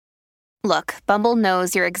Look, Bumble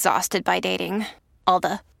knows you're exhausted by dating. All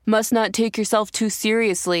the must not take yourself too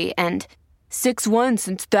seriously and 6'1"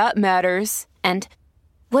 since that matters. And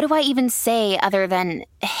what do I even say other than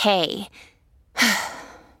hey?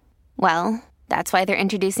 Well, that's why they're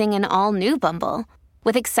introducing an all-new Bumble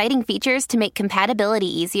with exciting features to make compatibility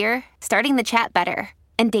easier, starting the chat better,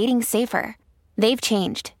 and dating safer. They've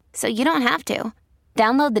changed, so you don't have to.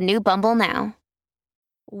 Download the new Bumble now.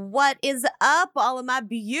 What is up, all of my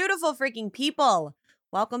beautiful freaking people?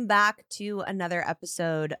 Welcome back to another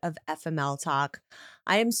episode of FML Talk.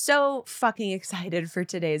 I am so fucking excited for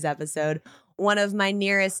today's episode. One of my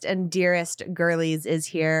nearest and dearest girlies is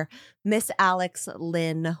here, Miss Alex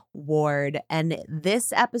Lynn Ward. And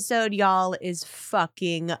this episode, y'all, is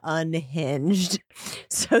fucking unhinged.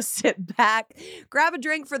 So sit back, grab a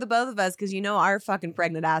drink for the both of us, because you know our fucking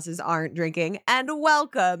pregnant asses aren't drinking. And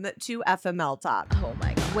welcome to FML Talk. Oh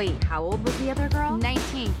my God. Wait, how old was the other girl?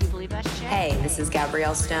 19. Can you believe that shit? Hey, this is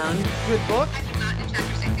Gabrielle Stone. Good book.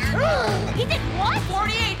 He did what?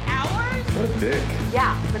 48 hours? What a dick.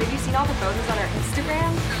 Yeah, but have you seen all the photos on her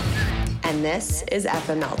Instagram? And this is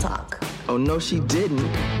FML Talk. Oh, no, she didn't.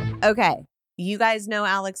 Okay. You guys know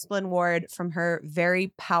Alex Lynn Ward from her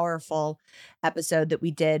very powerful episode that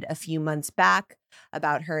we did a few months back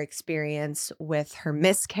about her experience with her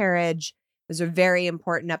miscarriage. It was a very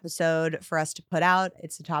important episode for us to put out.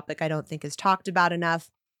 It's a topic I don't think is talked about enough.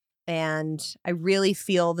 And I really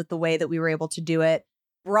feel that the way that we were able to do it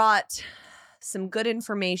brought some good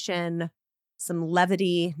information, some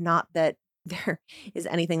levity, not that there is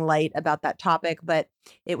anything light about that topic, but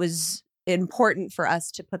it was important for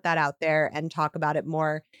us to put that out there and talk about it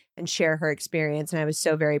more and share her experience. And I was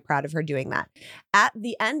so very proud of her doing that. At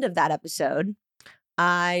the end of that episode,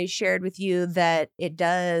 I shared with you that it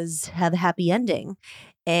does have a happy ending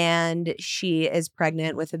and she is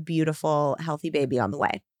pregnant with a beautiful, healthy baby on the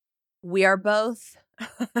way. We are both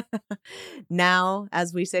now,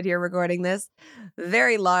 as we sit here recording this,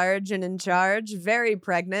 very large and in charge, very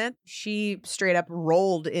pregnant. She straight up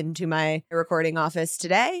rolled into my recording office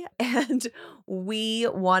today, and we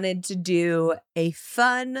wanted to do a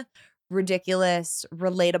fun, ridiculous,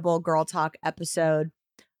 relatable girl talk episode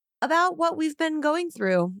about what we've been going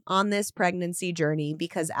through on this pregnancy journey,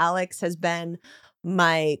 because Alex has been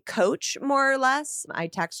my coach, more or less. I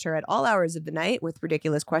text her at all hours of the night with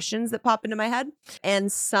ridiculous questions that pop into my head.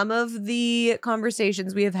 And some of the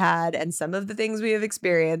conversations we have had and some of the things we have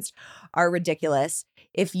experienced are ridiculous.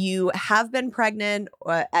 If you have been pregnant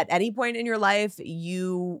at any point in your life,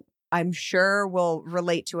 you, I'm sure, will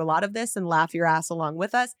relate to a lot of this and laugh your ass along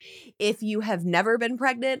with us. If you have never been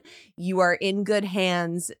pregnant, you are in good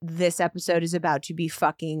hands. This episode is about to be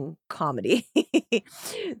fucking comedy.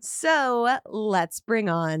 So let's bring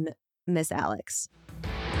on Miss Alex.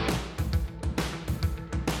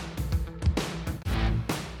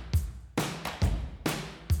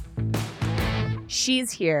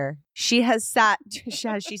 She's here. She has sat.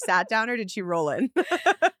 Has she sat down or did she roll in?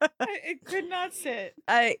 It could not sit.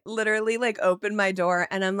 I literally opened my door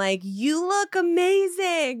and I'm like, "You look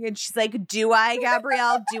amazing." And she's like, "Do I,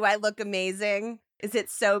 Gabrielle? Do I look amazing? Is it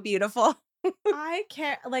so beautiful?" I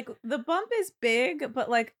can't, the bump is big, but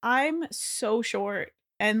I'm so short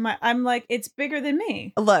and I'm it's bigger than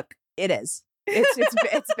me. Look, it is.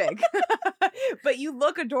 It's big. But you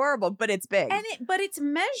look adorable, but it's big. But it's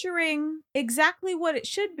measuring exactly what it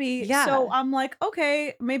should be. Yeah. So I'm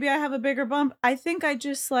okay, maybe I have a bigger bump. I think I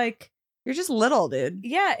just you're just little, dude.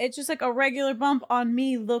 Yeah, it's just a regular bump on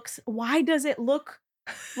me why does it look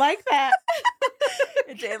like that?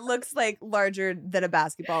 It looks larger than a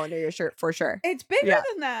basketball under your shirt for sure. It's bigger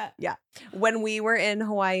than that. Yeah. When we were in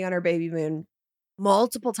Hawaii on our baby moon,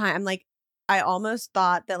 multiple times, I almost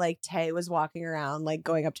thought that Tay was walking around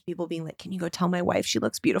going up to people being like, "Can you go tell my wife she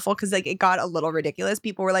looks beautiful?" Because it got a little ridiculous.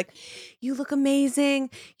 People were like, "You look amazing.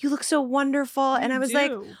 You look so wonderful." And I was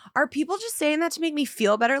like, are people just saying that to make me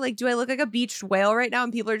feel better? Do I look like a beached whale right now?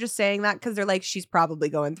 And people are just saying that because they're like, "She's probably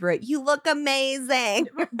going through it. You look amazing."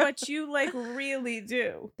 But you really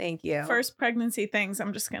do. Thank you. First pregnancy things,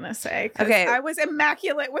 I'm just going to say. Okay. I was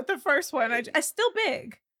immaculate with the first one. I still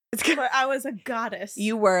big. But I was a goddess.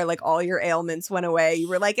 You were all your ailments went away. You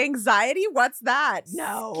were anxiety? What's that?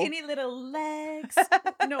 No. Skinny little legs,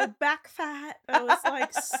 no back fat. I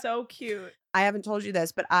was so cute. I haven't told you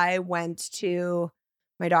this, but I went to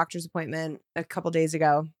my doctor's appointment a couple days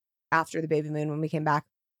ago after the baby moon when we came back,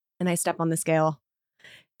 and I step on the scale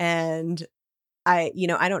and I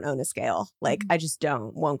don't own a scale. I just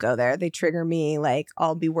won't go there. They trigger me.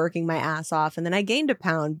 I'll be working my ass off. And then I gained a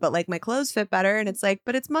pound, but my clothes fit better. And it's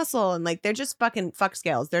but it's muscle. And they're just fucking fuck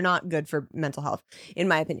scales. They're not good for mental health, in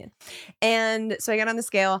my opinion. And so I got on the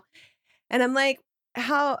scale And I'm like,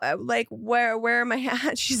 how, like, where am I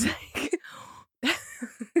at? She's like,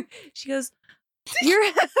 she goes, you're,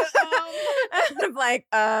 and I'm like,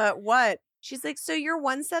 what? She's like, so you're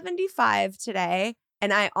 175 today.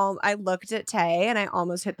 And I looked at Tay and I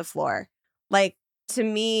almost hit the floor. Like, to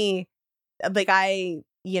me, like in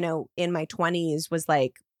my 20s was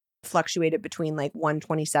like fluctuated between like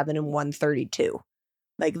 127 and 132,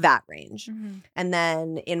 like that range. Mm-hmm. And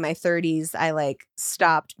then in my 30s, I like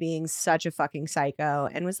stopped being such a fucking psycho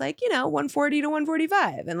and was like, 140 to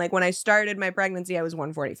 145. And like when I started my pregnancy, I was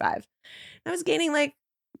 145. I was gaining like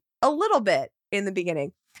a little bit in the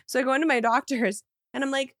beginning. So I go into my doctor's and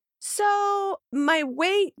I'm like, so my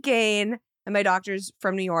weight gain, and my doctor's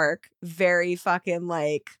from New York, very fucking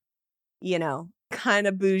like, kind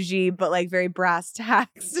of bougie, but like very brass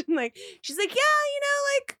tacks. And like, she's like,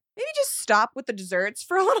 yeah, like maybe just stop with the desserts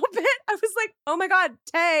for a little bit. I was like, oh my God,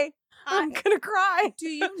 Tay, I'm gonna cry. Do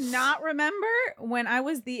you not remember when I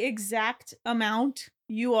was the exact amount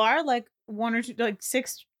you are, like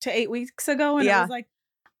 6 to 8 weeks ago? And it was like,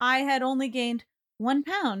 I had only gained 1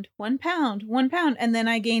 pound, 1 pound, 1 pound. And then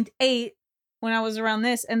I gained 8 when I was around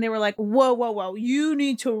this. And they were like, whoa. You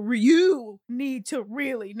need to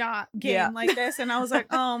really not gain like this. And I was like,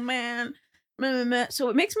 oh man. So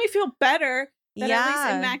it makes me feel better that at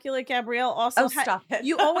least Immaculate Gabrielle also stop it.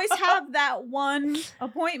 You always have that one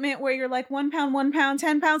appointment where you're like 1 pound, 1 pound,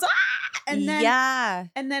 10 pounds. And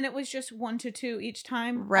then it was just 1 to 2 each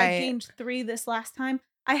time. Right. I gained 3 this last time.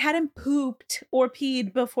 I hadn't pooped or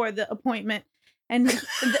peed before the appointment. And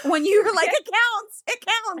when you're like, it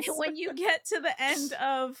counts. When you get to the end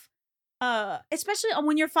of, especially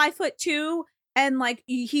when you're 5'2" and like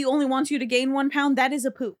he only wants you to gain 1 pound, that is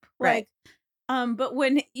a poop. Right. Like, but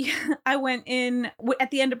when I went in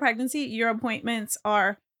at the end of pregnancy, your appointments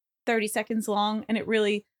are 30 seconds long, and it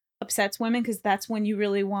really upsets women because that's when you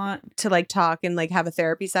really want to like talk and like have a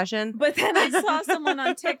therapy session. But then I saw someone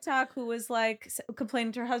on TikTok who was like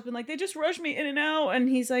complaining to her husband, like, they just rush me in and out. And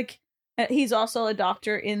he's like, he's also a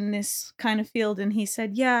doctor in this kind of field. And he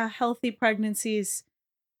said, yeah, healthy pregnancies,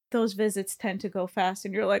 those visits tend to go fast.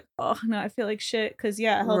 And you're like, oh no, I feel like shit. Cause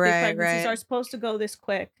healthy pregnancies are supposed to go this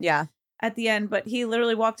quick. Yeah. At the end. But he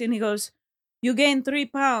literally walked in, he goes, you gained 3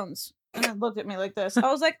 pounds. And then looked at me like this.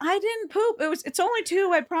 I was like, I didn't poop. It's only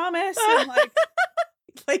 2, I promise. And like,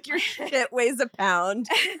 like your shit weighs a pound,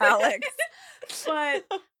 Alex. But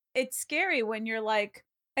it's scary when you're like,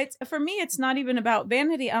 for me, it's not even about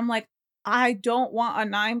vanity. I'm like, I don't want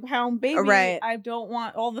a 9-pound baby. Right. I don't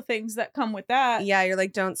want all the things that come with that. Yeah, you're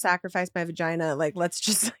like, don't sacrifice my vagina. Like, let's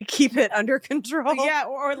just like, keep it under control. Yeah,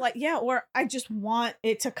 or I just want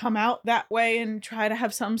it to come out that way and try to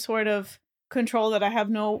have some sort of control that I have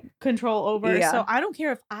no control over. Yeah. So I don't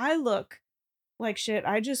care if I look like shit.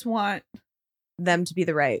 I just want them to be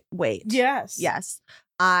the right weight. Yes.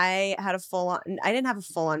 I didn't have a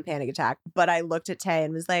full-on panic attack, but I looked at Tay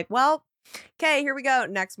and was like, well, okay, here we go.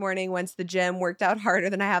 Next morning, went to the gym, worked out harder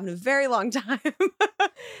than I have in a very long time,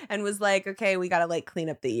 and was like, okay, we gotta like clean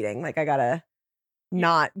up the eating. Like, I gotta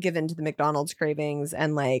not give in to the McDonald's cravings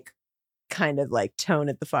and like kind of like tone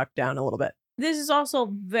it the fuck down a little bit. This is also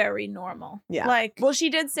very normal. Yeah. Like, well,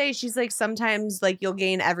 she did say, she's like, sometimes like you'll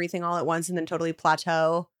gain everything all at once and then totally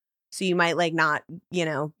plateau. So you might like not,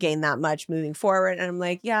 gain that much moving forward. And I'm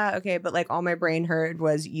like, yeah, okay. But like all my brain heard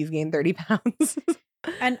was you've gained 30 pounds.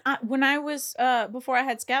 And when I was, before I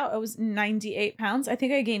had Scout, I was 98 pounds. I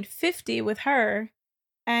think I gained 50 with her.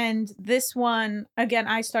 And this one, again,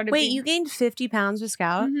 I started. Wait, you gained 50 pounds with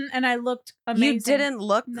Scout? Mm-hmm, and I looked amazing. You didn't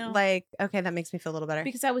look like, okay, that makes me feel a little better.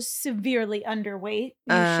 Because I was severely underweight.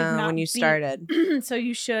 You should not when you started. So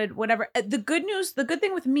you should, whatever. The good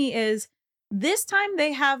thing with me is this time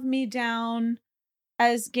they have me down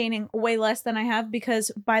as gaining way less than I have,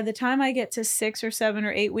 because by the time I get to 6 or 7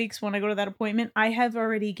 or 8 weeks when I go to that appointment, I have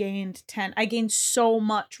already gained 10. I gained so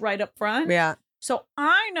much right up front. Yeah. So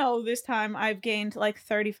I know this time I've gained like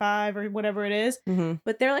 35 or whatever it is,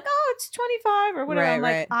 but they're like, oh, it's 25 or whatever. Right, I'm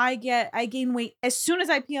like, I gain weight as soon as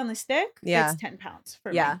I pee on the stick. Yeah. It's 10 pounds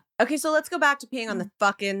for me. Okay, so let's go back to peeing on the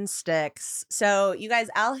fucking sticks. So you guys,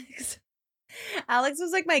 Alex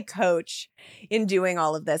was like my coach in doing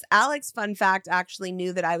all of this. Alex, fun fact, actually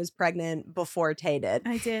knew that I was pregnant before Tay did.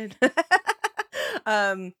 I did.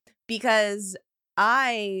 Because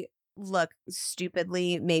I look,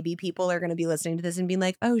 stupidly, maybe people are going to be listening to this and being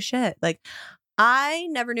like, oh shit. Like, I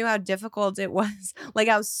never knew how difficult it was, like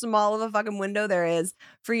how small of a fucking window there is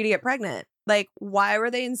for you to get pregnant. Like, why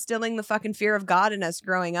were they instilling the fucking fear of God in us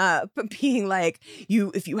growing up? Being like,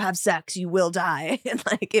 if you have sex, you will die. And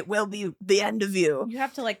like, it will be the end of you. You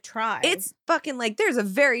have to like try. It's fucking like, there's a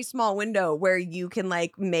very small window where you can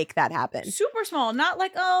like make that happen. Super small. Not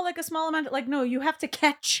like, oh, like a small amount. Like, no, you have to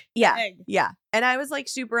catch the Yeah. egg. Yeah. And I was like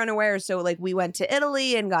super unaware. So like we went to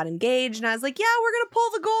Italy and got engaged. And I was like, yeah, we're going to pull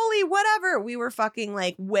the goalie, whatever. We were fucking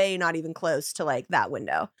like way not even close to like that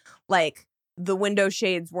window. Like, the window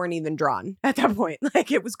shades weren't even drawn at that point.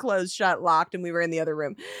 Like it was closed, shut, locked, and we were in the other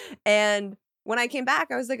room. And when I came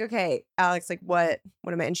back, I was like, okay, Alex, like what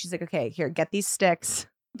am I? And she's like, okay, here, get these sticks.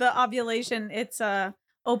 The ovulation, it's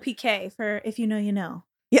OPK for if you know, you know.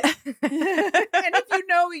 Yeah. And if you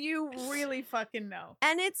know, you really fucking know.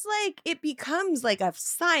 And it's like, it becomes like a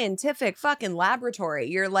scientific fucking laboratory.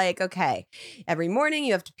 You're like, okay, every morning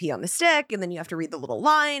you have to pee on the stick and then you have to read the little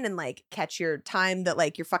line and like catch your time that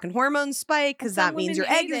like your fucking hormones spike because that means your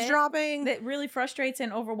egg is dropping. That really frustrates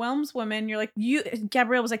and overwhelms women. You're like,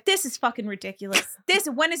 Gabrielle was like, this is fucking ridiculous.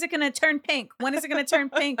 When is it going to turn pink? When is it going to turn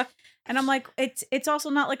pink? And I'm like, it's also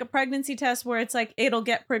not like a pregnancy test where it's like, it'll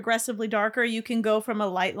get progressively darker. You can go from a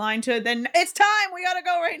light line to then it's time. We got to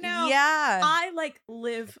go right now. Yeah. I like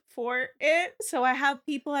live for it. So I have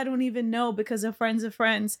people I don't even know because of friends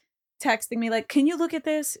texting me like, can you look at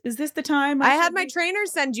this? Is this the time? I had my trainer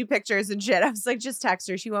send you pictures and shit. I was like, just text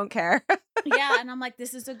her. She won't care. Yeah. And I'm like,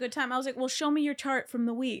 this is a good time. I was like, well, show me your chart from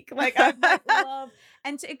the week. Like I love.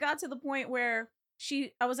 And it got to the point where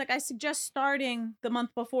I was like, I suggest starting the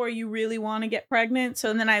month before you really want to get pregnant.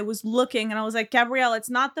 So then I was looking and I was like, Gabrielle, it's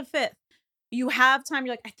not the 5th. You have time.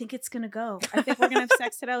 You're like, I think it's going to go. I think we're going to have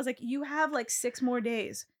sex today. I was like, you have like 6 more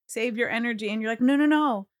days. Save your energy. And you're like,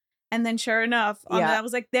 no. And then sure enough, I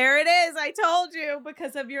was like, there it is. I told you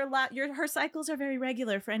because of her cycles are very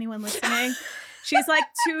regular for anyone listening. She's like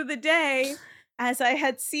to the day as I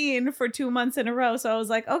had seen for 2 months in a row. So I was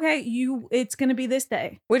like, okay, it's going to be this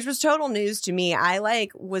day. Which was total news to me. I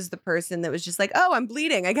like was the person that was just like, oh, I'm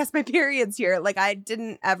bleeding. I guess my period's here. Like I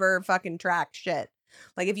didn't ever fucking track shit.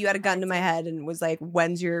 Like if you had a gun to my head and was like,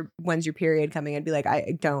 when's your period coming? I'd be like,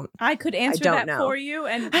 I could answer that for you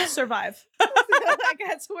and survive. Like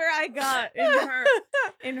that's where I got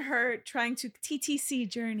in her trying to TTC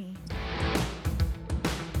journey.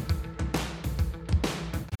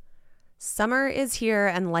 Summer is here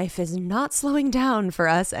and life is not slowing down for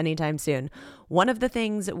us anytime soon. One of the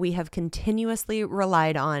things we have continuously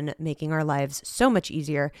relied on making our lives so much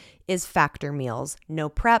easier is Factor meals. No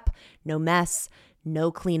prep, no mess,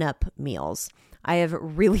 no cleanup meals. I have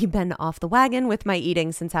really been off the wagon with my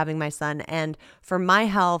eating since having my son, and for my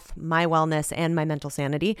health, my wellness, and my mental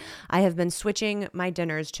sanity, I have been switching my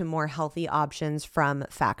dinners to more healthy options from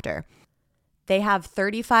Factor. They have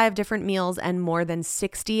 35 different meals and more than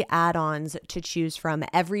 60 add-ons to choose from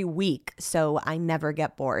every week, so I never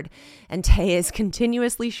get bored. And Tay is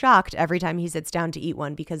continuously shocked every time he sits down to eat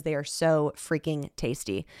one because they are so freaking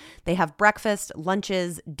tasty. They have breakfast,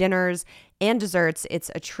 lunches, dinners, and desserts.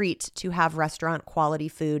 It's a treat to have restaurant quality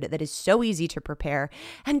food that is so easy to prepare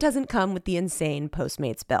and doesn't come with the insane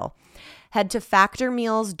Postmates bill. Head to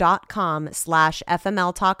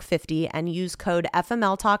factormeals.com/FMLTalk50 and use code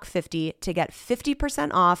FMLTalk50 to get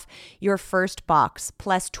 50% off your first box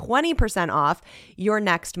plus 20% off your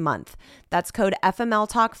next month. That's code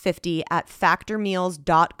FMLTalk50 at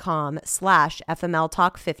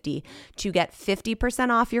factormeals.com/FMLTalk50 to get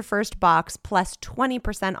 50% off your first box plus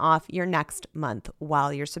 20% off your next month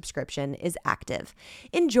while your subscription is active.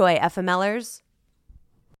 Enjoy, FMLers.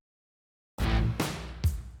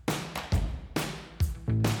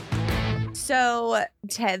 So,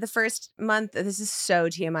 the first month, this is so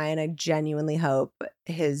TMI, and I genuinely hope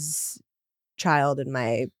his child and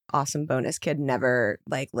my awesome bonus kid never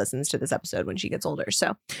listens to this episode when she gets older.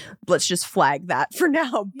 So let's just flag that for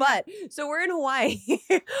now. But so we're in Hawaii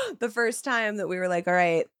the first time that we were like, all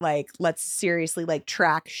right, let's seriously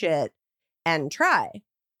track shit and try.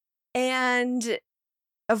 And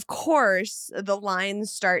of course, the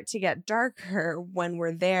lines start to get darker when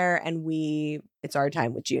we're there and it's our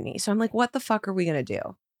time with Junie. So I'm like, what the fuck are we going to do?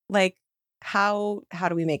 How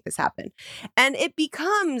do we make this happen? And it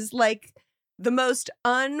becomes the most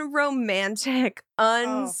unromantic,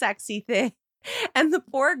 unsexy thing. And the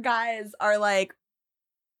poor guys are like,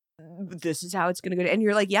 this is how it's going to go. And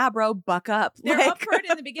you're like, yeah, bro, buck up. They're up for it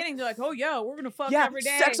in the beginning. They're like, oh, yeah, we're going to fuck every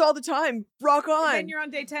day. Sex all the time. Rock on. And then you're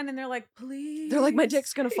on day 10 and they're like, please. They're like, my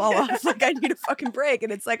dick's going to fall off. I need a fucking break.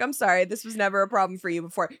 And it's like, I'm sorry. This was never a problem for you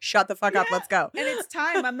before. Shut the fuck up. Let's go. And it's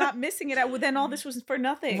time. I'm not missing it. Then all this was for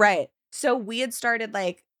nothing. Right. So we had started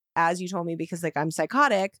as you told me, because I'm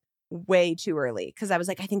psychotic, way too early because I was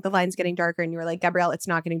like, I think the line's getting darker. And you were like, Gabrielle, it's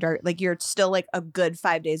not getting dark. Like, you're still like a good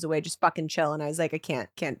 5 days away. Just fucking chill. And I was like, I can't,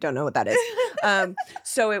 don't know what that is.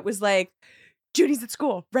 So it was like, Judy's at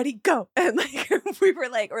school, ready, go. And like, we were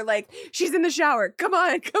like, or like, she's in the shower. Come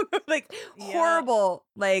on. Like, horrible.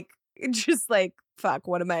 Like, just like, fuck,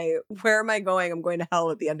 where am I going? I'm going to hell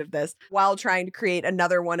at the end of this while trying to create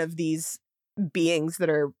another one of these beings that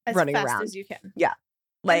are running fast around as you can. Yeah.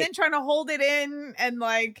 Like, and then trying to hold it in and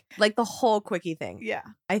like the whole quickie thing. Yeah.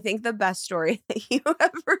 I think the best story that you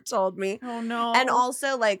ever told me. Oh no. And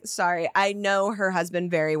also like, sorry, I know her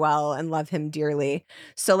husband very well and love him dearly.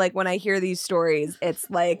 So like when I hear these stories,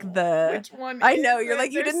 it's like Which one I is know you're it?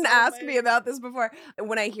 like, you There's didn't so ask many. me about this before.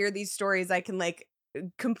 When I hear these stories, I can like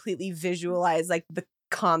completely visualize like the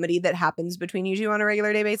comedy that happens between you two on a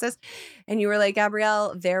regular day basis. And you were like,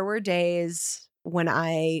 Gabrielle, there were days when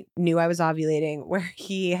I knew I was ovulating where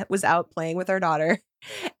he was out playing with our daughter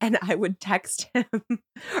and I would text him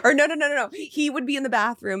or no. He would be in the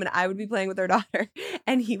bathroom and I would be playing with our daughter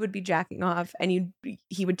and he would be jacking off and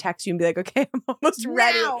he would text you and be like, okay, I'm almost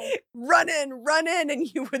ready. Now. Run in. And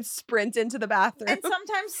you would sprint into the bathroom. And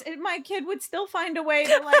sometimes my kid would still find a way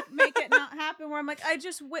to like make it not happen where I'm like,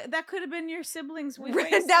 that could have been your siblings. We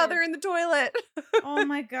wasted. Now they're in the toilet. Oh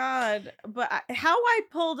my God. But how I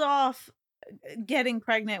pulled off getting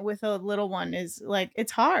pregnant with a little one is like,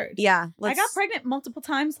 it's hard. Yeah. I got pregnant multiple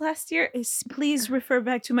times last year. Please refer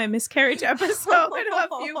back to my miscarriage episode a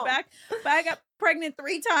few back. But I got pregnant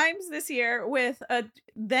 3 times this year with a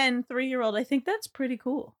then 3-year-old. I think that's pretty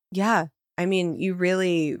cool. Yeah. I mean, you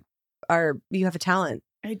really you have a talent.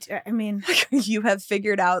 I mean, you have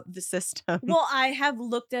figured out the system. Well, I have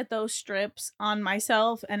looked at those strips on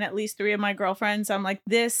myself and at least 3 of my girlfriends. I'm like,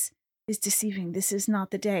 this is deceiving. This is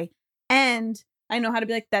not the day. And I know how to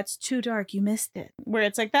be like, that's too dark. You missed it. Where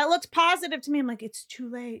it's like, that looks positive to me. I'm like, it's too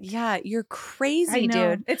late. Yeah, you're crazy, I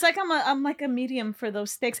know. dude. It's like I'm like a medium for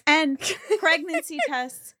those sticks. And pregnancy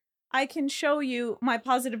tests. I can show you my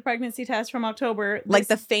positive pregnancy test from October. Like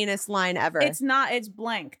the faintest line ever. It's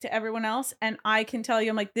blank to everyone else. And I can tell you,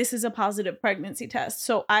 I'm like, this is a positive pregnancy test.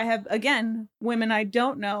 So I have, again, women I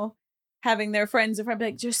don't know having their friends, if I'm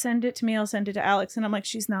like, just send it to me, I'll send it to Alex. And I'm like,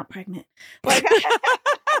 she's not pregnant. Like, I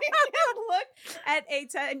look at a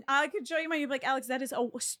test and I could show you you'd be like, Alex, that is a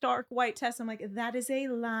stark white test. I'm like, that is a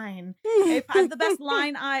line. If I have the best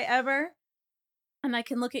line eye ever. And I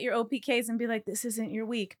can look at your OPKs and be like, this isn't your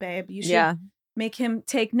week, babe. You should make him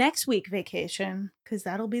take next week vacation because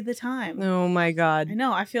that'll be the time. Oh my God. I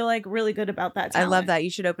know. I feel like really good about that talent. I love that.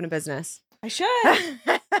 You should open a business. I should.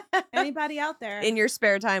 Anybody out there? In your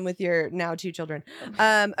spare time with your now 2 children.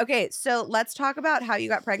 Okay, so let's talk about how you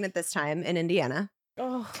got pregnant this time in Indiana.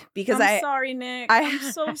 Oh, because I'm sorry, Nick. I'm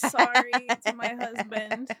so sorry to my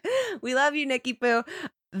husband. We love you, Nicky Poo.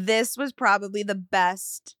 This was probably the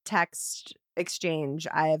best text exchange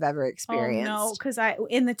I have ever experienced. Oh no, because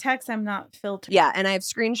in the text I'm not filtered. Yeah, and I've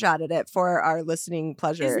screenshotted it for our listening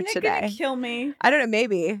pleasure Is Nick today. Gonna kill me? I don't know,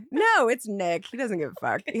 maybe. No, it's Nick. He doesn't give a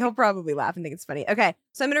fuck. He'll probably laugh and think it's funny. Okay,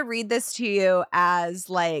 so I'm gonna read this to you as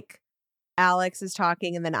like Alex is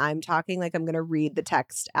talking and then I'm talking. Like I'm gonna read the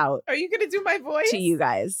text out. Are you gonna do my voice? To you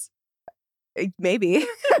guys. Maybe.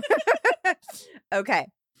 Okay,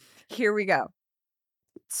 here we go.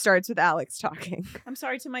 Starts with Alex talking. I'm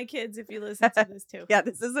sorry to my kids if you listen to this too. Yeah,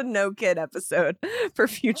 this is a no kid episode for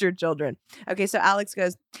future children. Okay, so Alex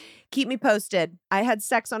goes, keep me posted. I had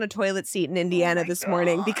sex on a toilet seat in Indiana this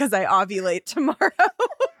morning because I ovulate tomorrow.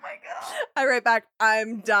 Oh my God. I write back,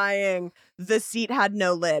 I'm dying. The seat had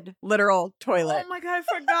no lid. Literal toilet. Oh my God,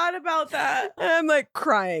 I forgot about that. And I'm like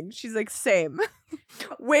crying. She's like, same.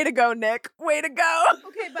 Way to go, Nick. Way to go.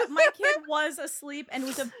 Okay, but my kid was asleep and it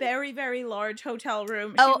was a very, very large hotel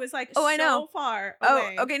room. She was like I know. far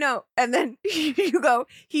away. Oh, okay, no. And then you go,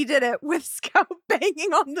 he did it with Scout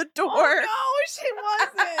banging on the door. Oh, no, she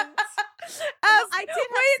wasn't.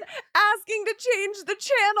 Asking to change the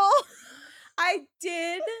channel.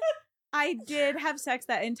 I did have sex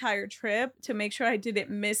that entire trip to make sure I didn't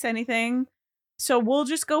miss anything. So we'll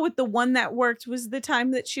just go with the one that worked was the time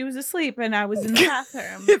that she was asleep and I was in the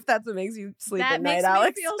bathroom. If that's what makes you sleep at night, Alex. That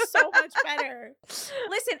makes me feel so much better.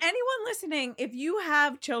 Listen, anyone listening, if you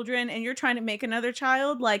have children and you're trying to make another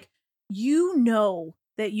child, like, you know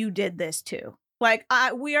that you did this too. Like,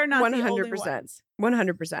 we are not 100%. The only ones.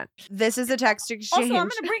 100%. This is a text exchange. Also, I'm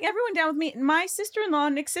going to bring everyone down with me. My sister-in-law,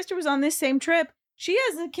 Nick's sister, was on this same trip. She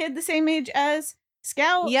has a kid the same age as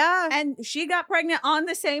Scout. Yeah. And she got pregnant on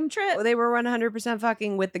the same trip. Well, they were 100%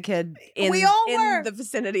 fucking with the kid in the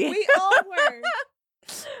vicinity. We all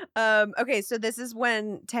were. Okay, so this is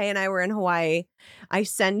when Tay and I were in Hawaii. I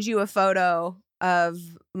send you a photo of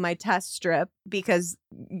my test strip because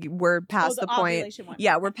we're past the point. One.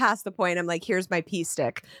 Yeah, we're past the point. I'm like, here's my pee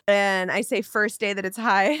stick. And I say first day that it's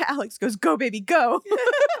high. Alex goes, go, baby, go.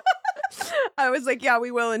 I was like, yeah,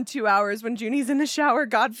 we will in 2 hours when Junie's in the shower.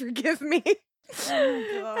 God forgive me.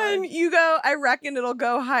 Oh, and you go, I reckon it'll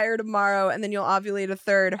go higher tomorrow and then you'll ovulate a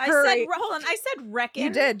third. Hurry. Hold on. I said reckon. You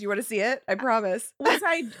did. Do you want to see it? I promise.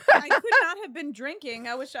 I could not have been drinking.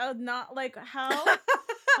 I wish I would not, like, how?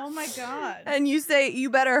 Oh my God. And you say, you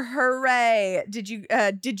better hooray. Did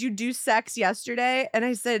you do sex yesterday? And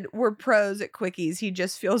I said, we're pros at quickies. He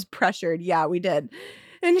just feels pressured. Yeah, we did.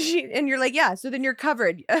 And you're like, yeah, so then you're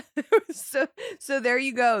covered. so there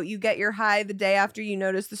you go. You get your high the day after you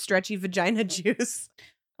notice the stretchy vagina juice.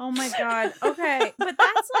 Oh my God. Okay. But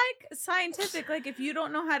that's like scientific. Like if you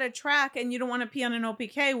don't know how to track and you don't want to pee on an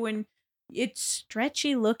OPK when it's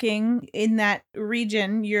stretchy looking in that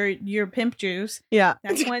region, your pimp juice. Yeah.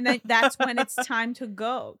 That's when it's time to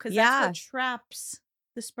go. Because that's what traps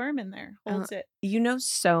the sperm in there. Holds it. You know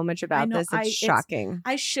so much about this. It's shocking.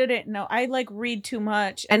 I shouldn't know. I like read too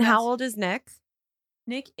much. And how old is Nick?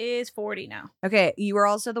 Nick is 40 now. Okay, you were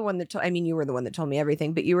also the one that you were the one that told me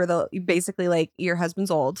everything, but you were basically like, your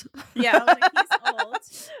husband's old. Yeah, I was like, he's old.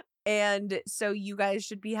 And so you guys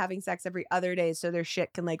should be having sex every other day so their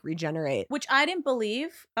shit can like regenerate. Which I didn't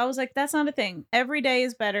believe. I was like, that's not a thing. Every day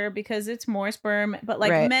is better because it's more sperm. But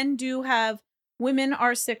like men do have, women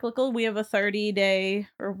are cyclical. We have a 30-day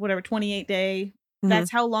or whatever, 28-day.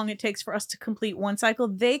 That's how long it takes for us to complete one cycle.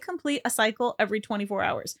 They complete a cycle every 24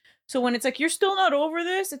 hours. So when it's like, you're still not over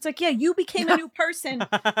this, it's like, yeah, you became a new person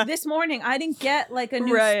this morning. I didn't get like a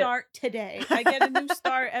new start today. I get a new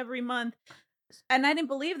start every month. And I didn't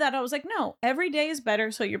believe that. I was like, no, every day is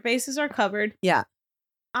better. So your bases are covered. Yeah.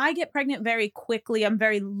 I get pregnant very quickly. I'm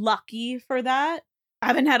very lucky for that. I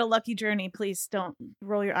haven't had a lucky journey. Please don't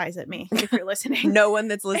roll your eyes at me if you're listening. No one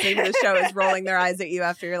that's listening to the show is rolling their eyes at you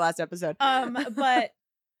after your last episode. But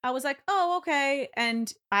I was like, oh, okay.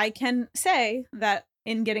 And I can say that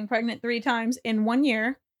in getting pregnant 3 times in 1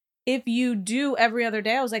 year, if you do every other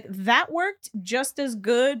day, I was like, that worked just as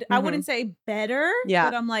good. I wouldn't say better. Yeah.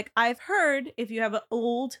 But I'm like, I've heard if you have an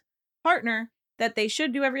old partner that they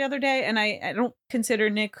should do every other day. And I don't consider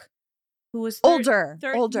Nick, who was older.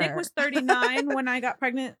 Nick was 39 when I got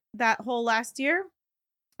pregnant that whole last year.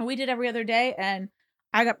 And we did every other day and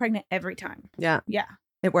I got pregnant every time. Yeah. Yeah.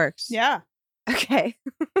 It works. Yeah. Okay.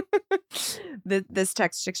 This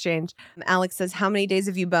text exchange. Alex says, how many days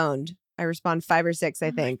have you boned? I respond 5 or 6,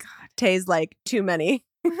 I think. Tay's like, too many.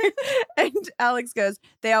 And Alex goes,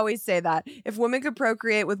 they always say that. If women could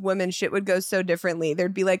procreate with women, shit would go so differently.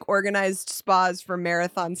 There'd be like organized spas for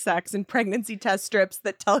marathon sex and pregnancy test strips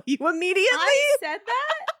that tell you immediately. I said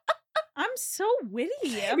that? I'm so witty.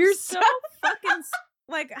 You're so fucking...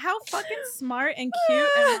 Like, how fucking smart and cute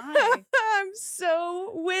am I? I'm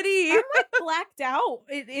so witty. I'm like blacked out.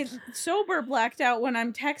 It's sober blacked out when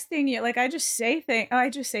I'm texting you. Like, I just say things. I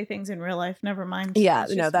just say things in real life. Never mind. Yeah,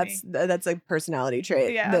 no, that's a personality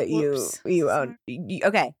trait that you own.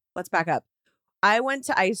 Okay, let's back up. I went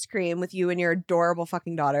to ice cream with you and your adorable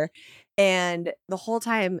fucking daughter, and the whole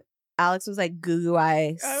time Alex was like goo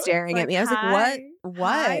eye staring at me. I was like,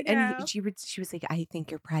 what? And she was like, I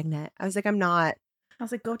think you're pregnant. I was like, I'm not. I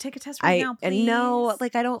was like, go take a test right now, please. And no,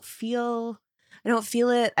 like, I don't feel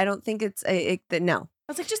it. I don't think it's no.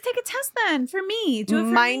 I was like, just take a test then for me. Do it for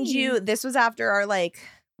Mind me. you, this was after our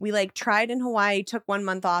we tried in Hawaii, took 1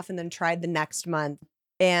 month off, and then tried the next month.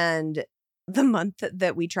 And the month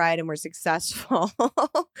that we tried and were successful,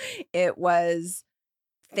 it was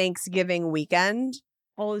Thanksgiving weekend.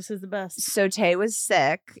 Oh, this is the best. So Tay was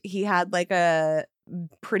sick. He had like a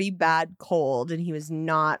pretty bad cold and he was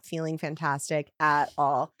not feeling fantastic at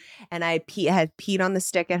all. And I had peed on the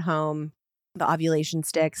stick at home, the ovulation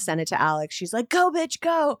stick, sent it to Alex. She's like, go, bitch,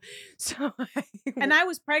 go. So and I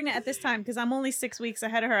was pregnant at this time because I'm only 6 weeks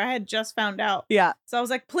ahead of her. I had just found out. Yeah. So I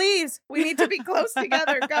was like, please, we need to be close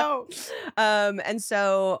together. Go. And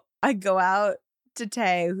so I go out to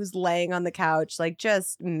Tay, who's laying on the couch, like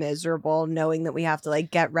just miserable, knowing that we have to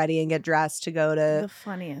like get ready and get dressed to go to the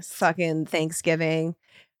funniest fucking Thanksgiving.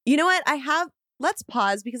 You know what? Let's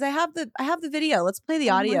pause because I have the video. Let's play the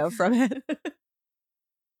audio from it.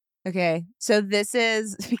 Okay. So this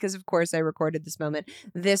is because of course I recorded this moment.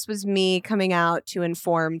 This was me coming out to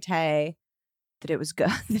inform Tay that it was go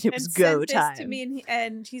time. This to me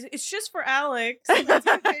and he's it's just for Alex. That's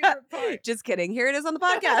my favorite part. Just kidding. Here it is on the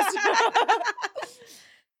podcast.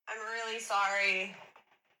 I'm really sorry.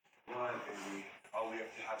 What, baby? Oh, we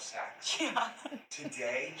have to have sex. Yeah.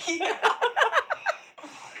 Today? Yeah.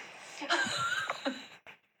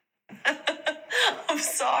 I'm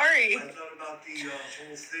sorry. I thought about about the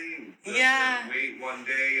whole thing. Yeah. Wait one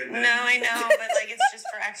day and then... No, I know, but like it's just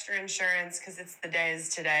for extra insurance because it's the days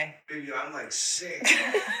today. Baby, I'm like sick.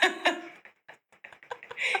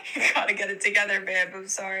 You gotta get it together, babe. I'm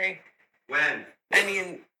sorry. When? I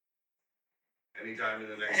mean, Anytime in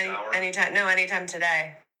the next hour? anytime. No, anytime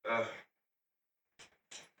today. All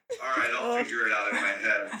right, I'll figure it out in my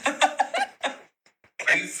head.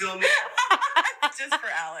 Are you filming? Just for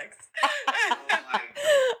Alex.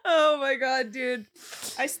 Oh my God, dude.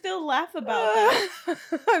 I still laugh about that.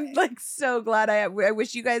 I'm like so glad I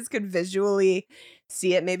wish you guys could visually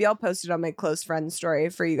see it. Maybe I'll post it on my close friend story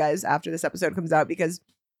for you guys after this episode comes out, because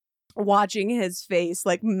watching his face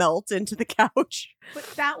like melt into the couch. But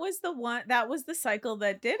that was the cycle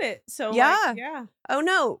that did it. So Yeah. like, yeah. Oh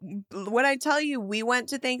no. When I tell you, we went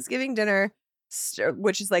to Thanksgiving dinner,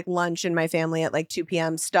 which is like lunch in my family at like 2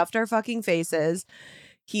 p.m., stuffed our fucking faces.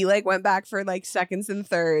 He like went back for like seconds and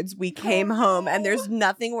thirds. We came home, and there's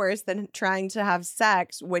nothing worse than trying to have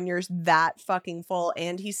sex when you're that fucking full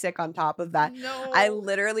and he's sick on top of that. No. I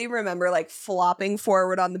literally remember like flopping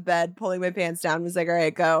forward on the bed, pulling my pants down, was like, all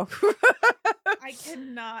right, go. I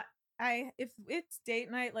cannot. If it's date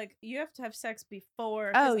night, like you have to have sex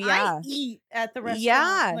before. Oh, 'cause yeah. I eat at the restaurant.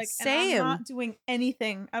 Yeah, like, same. And I'm not doing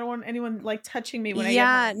anything. I don't want anyone like touching me when I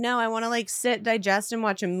Yeah, get home. no, I want to like sit, digest, and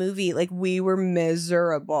watch a movie. Like we were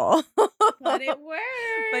miserable. But it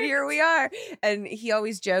worked. But here we are. And he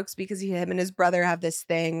always jokes because him and his brother have this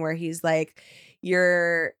thing where he's like,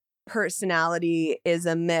 your personality is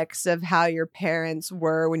a mix of how your parents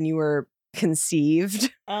were when you were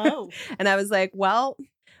conceived. Oh. And I was like, well,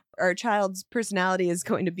 our child's personality is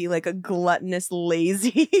going to be like a gluttonous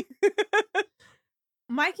lazy.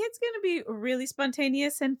 My kid's gonna be really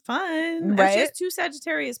spontaneous and fun. Right? She has 2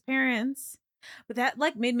 Sagittarius parents. But that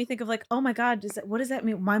like made me think of like, oh my God, what does that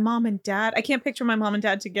mean? My mom and dad. I can't picture my mom and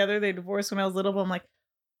dad together. They divorced when I was little, but I'm like,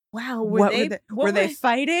 wow, were they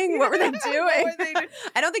fighting? What were they doing? What were they doing?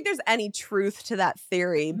 I don't think there's any truth to that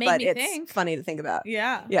theory, Made but me it's think. funny to think about.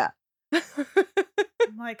 Yeah. Yeah.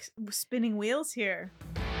 I'm like spinning wheels here.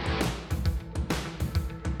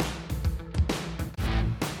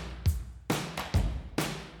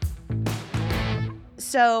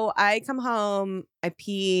 So I come home, I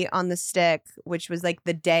pee on the stick, which was like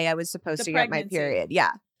the day I was supposed The to get my pregnancy. period.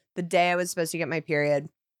 Yeah. The day I was supposed to get my period.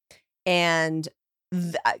 And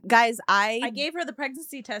guys, I gave her the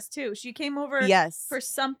pregnancy test too. She came over yes, for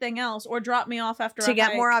something else or dropped me off after to a get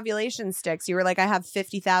hike. more ovulation sticks. You were like, I have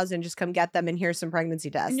 50,000, just come get them, and here's some pregnancy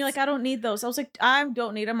tests. And you're like, I don't need those. I was like, I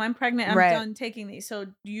don't need them. I'm pregnant. I'm Right. done taking these. So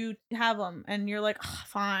you have them. And you're like, oh,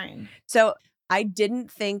 fine. So I didn't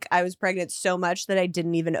think I was pregnant so much that I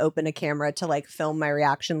didn't even open a camera to like film my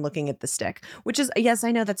reaction looking at the stick, which is, yes,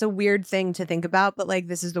 I know that's a weird thing to think about, but like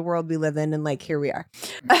this is the world we live in, and like here we are.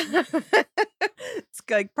 It's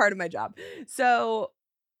like part of my job. So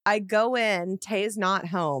I go in, Tay is not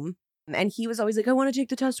home, and he was always like, I want to take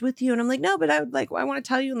the test with you. And I'm like, no, but I want to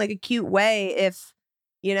tell you in like a cute way if,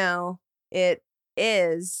 you know, it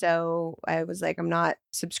is. So I was like, I'm not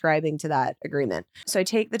subscribing to that agreement. So I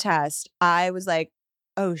take the test. I was like,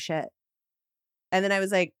 oh shit. And then I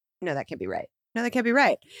was like, no, that can't be right. No, that can't be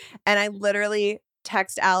right. And I literally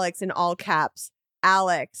text Alex in all caps,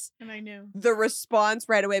 Alex. And I knew. The response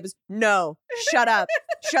right away was, no, shut up.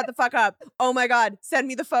 Shut the fuck up. Oh my God, send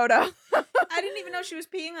me the photo. I didn't even know she was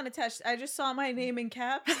peeing on a test. I just saw my name in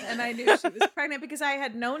caps and I knew she was pregnant because I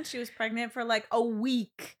had known she was pregnant for like a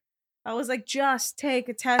week. I was like, just take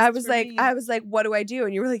a test. I was for like, me. what do I do?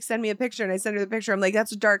 And you were like, send me a picture. And I sent her the picture. I'm like,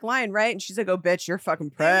 that's a dark line, right? And she's like, oh, bitch, you're fucking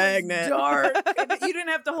pregnant. It was dark. You didn't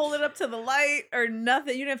have to hold it up to the light or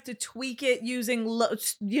nothing. You didn't have to tweak it using,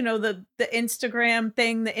 the Instagram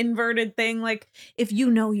thing, the inverted thing. Like, if you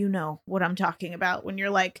know what I'm talking about when you're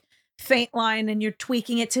like faint line and you're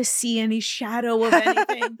tweaking it to see any shadow of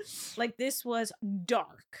anything. Like, this was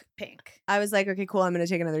dark pink. I was like, okay, cool. I'm going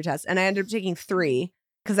to take another test. And I ended up taking 3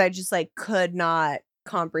 because I just like could not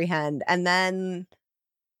comprehend. And then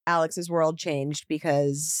Alex's world changed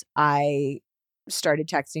because I started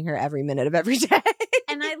texting her every minute of every day.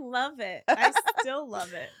 And I love it. I still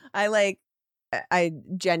love it. I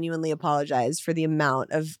genuinely apologize for the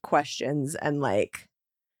amount of questions. And like,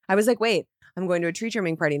 I was like, wait, I'm going to a tree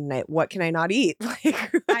trimming party tonight. What can I not eat?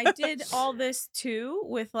 Like, I did all this too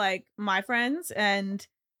with like my friends, and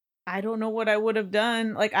I don't know what I would have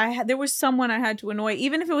done. Like there was someone I had to annoy,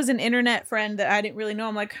 even if it was an internet friend that I didn't really know.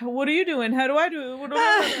 I'm like, what are you doing? How do I do it? What do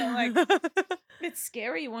I do? Like, it's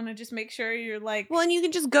scary. You want to just make sure you're like, well, and you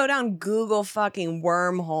can just go down Google fucking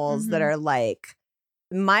wormholes that are like,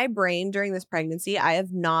 my brain during this pregnancy, I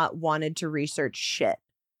have not wanted to research shit.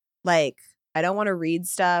 Like, I don't want to read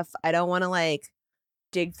stuff. I don't want to like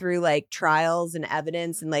dig through like trials and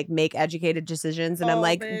evidence and like make educated decisions. And I'm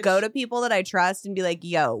like, bitch. go to people that I trust and be like,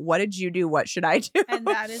 yo, what did you do? What should I do? And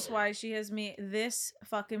that is why she has me this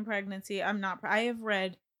fucking pregnancy. I have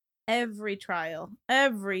read every trial,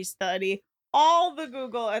 every study, all the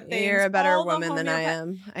Google things. You're a better all the woman than I homeopath-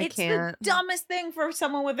 am. I it's can't. the dumbest thing for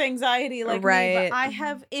someone with anxiety like me. Right. But I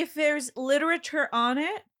have, if there's literature on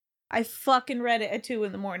it, I fucking read it at 2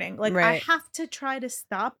 a.m. Like I Right. have to try to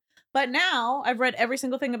stop. But now I've read every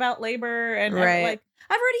single thing about labor and Right. like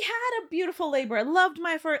I've already had a beautiful labor. I loved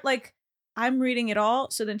my first, like I'm reading it all.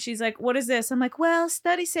 So then she's like, what is this? I'm like, well,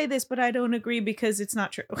 studies say this, but I don't agree because it's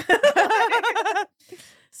not true.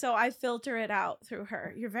 So I filter it out through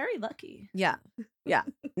her. You're very lucky. Yeah. Yeah.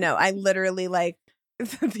 No, I literally like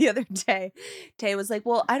the other day, Tay was like,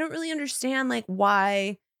 well, I don't really understand like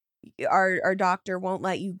why our doctor won't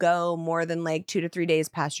let you go more than like 2 to 3 days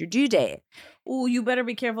past your due date. Oh, you better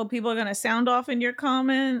be careful. People are going to sound off in your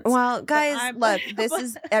comments. Well, guys, I'm- look, this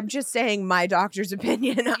is, I'm just saying my doctor's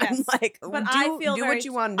opinion. I'm Yes. like, But do I feel what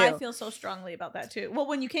you want to do. I feel so strongly about that too. Well,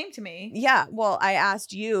 when you came to me, Yeah, well, I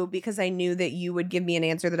asked you because I knew that you would give me an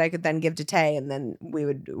answer that I could then give to Tay, and then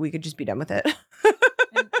we could just be done with it.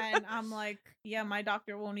 and I'm like, yeah, my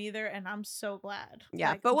doctor won't either, and I'm so glad.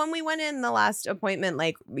 Yeah, Like, but when we went in the last appointment,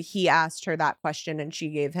 like he asked her that question, and she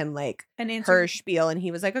gave him like an answer, her spiel, and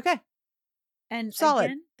he was like, "Okay, and solid."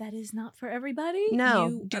 again, that is not for everybody.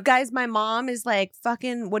 No, guys, my mom is like,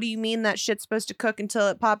 "Fucking, what do you mean that shit's supposed to cook until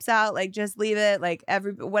it pops out? Like, just leave it. Like,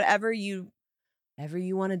 whatever you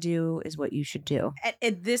want to do is what you should do."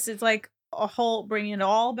 This is like a whole bringing it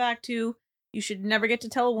all back to. You should never get to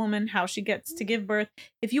tell a woman how she gets to give birth.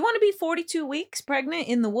 If you want to be 42 weeks pregnant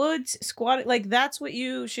in the woods, squatting, like that's what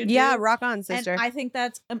you should do. Yeah, rock on, sister. And I think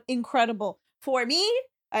that's incredible. For me,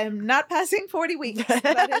 I am not passing 40 weeks.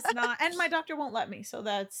 That is not, and my doctor won't let me. So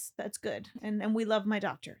that's good. And we love my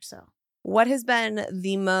doctor. So What has been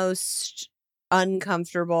the most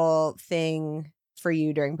uncomfortable thing for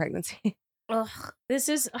you during pregnancy? ugh, this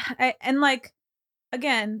is, and like,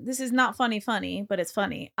 again, this is not funny, but it's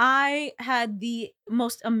funny. I had the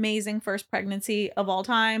most amazing first pregnancy of all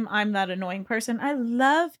time. I'm that annoying person. I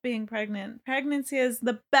love being pregnant. Pregnancy is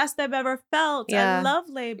the best I've ever felt. Yeah. I love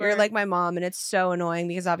labor. You're like my mom, and it's so annoying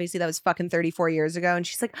because obviously that was fucking 34 years ago. And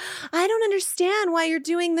she's like, I don't understand why you're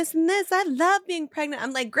doing this and this. I love being pregnant.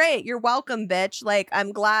 I'm like, great. You're welcome, bitch. Like,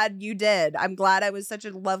 I'm glad you did. I'm glad I was such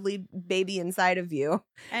a lovely baby inside of you.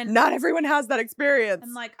 and Not everyone has that experience.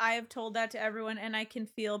 And like I have told that to everyone, and I can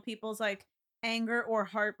feel people's like anger or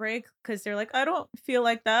heartbreak because they're like, I don't feel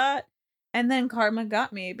like that. And then karma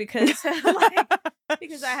got me because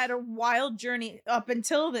because I had a wild journey up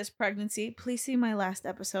until this pregnancy. Please see my last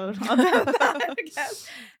episode about that, I guess.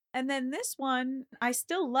 And then this one, I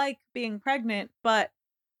still like being pregnant, but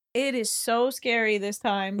it is so scary this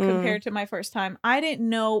time compared to my first time. I didn't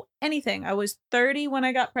know anything. I was 30 when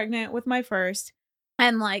I got pregnant with my first,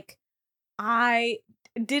 and like I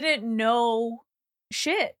didn't know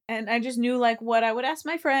shit, and I just knew like what I would ask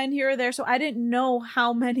my friend here or there, so I didn't know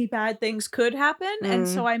how many bad things could happen. And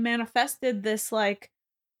so I manifested this, like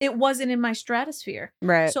it wasn't in my stratosphere,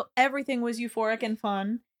 right. so everything was euphoric and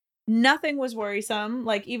fun. Nothing was worrisome.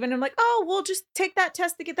 Like even I'm like, oh, we'll just take that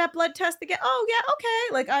test to get that blood test to get, oh yeah,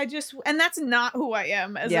 okay. Like I just, and that's not who I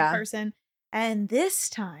am as a person. And this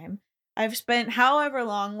time I've spent however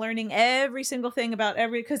long learning every single thing about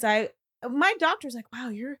because my doctor's like, wow,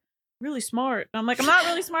 you're really smart. And I'm like, I'm not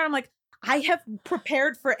really smart. I'm like, I have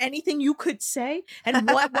prepared for anything you could say and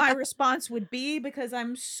what my response would be because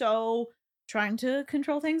I'm so trying to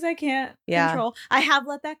control things I can't control. I have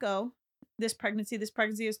let that go. This pregnancy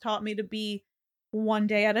has taught me to be one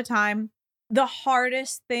day at a time. The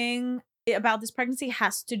hardest thing about this pregnancy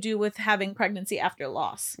has to do with having pregnancy after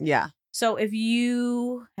loss. Yeah. So if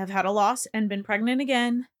you have had a loss and been pregnant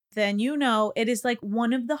again, then you know it is like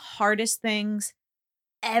one of the hardest things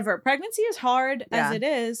ever. Pregnancy is hard as it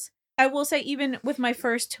is. I will say, even with my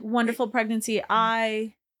first wonderful pregnancy,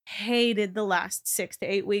 I hated the last 6 to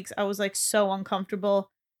 8 weeks. I was like so uncomfortable.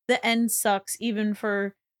 The end sucks, even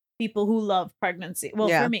for people who love pregnancy. Well,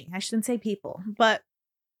 for me, I shouldn't say people, but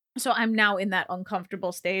so I'm now in that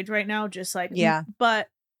uncomfortable stage right now. Just like, but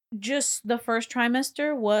just the first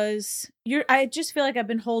trimester was I just feel like I've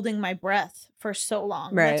been holding my breath for so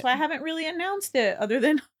long. Right. That's why I haven't really announced it other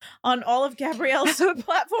than on all of Gabrielle's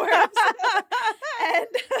platforms. And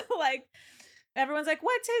like everyone's like,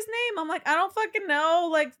 what's his name? I'm like, I don't fucking know.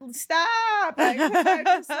 Like, stop. Like, I'm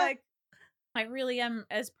just like, I really am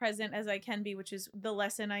as present as I can be, which is the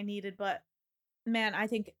lesson I needed. But man, I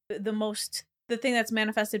think the the thing that's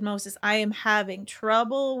manifested most is I am having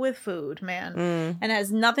trouble with food, man. And it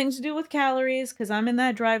has nothing to do with calories because I'm in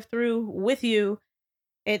that drive-through with you.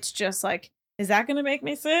 It's just like, is that going to make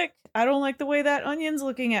me sick? I don't like the way that onion's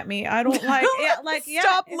looking at me. I don't like it.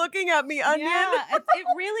 Stop looking at me, onion. Yeah, it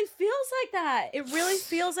really feels like that. It really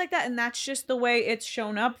feels like that. And that's just the way it's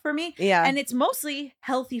shown up for me. Yeah. And it's mostly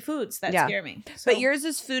healthy foods that scare me. So. But yours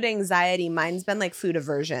is food anxiety. Mine's been like food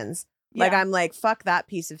aversions. Like, I'm like, fuck that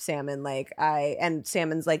piece of salmon. Like, and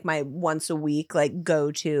salmon's like my once a week, like,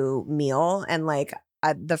 go-to meal. And like,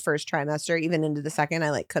 the first trimester, even into the second, I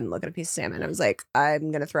like couldn't look at a piece of salmon. I was like,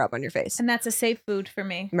 I'm gonna throw up on your face. And that's a safe food for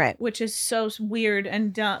me, right? Which is so weird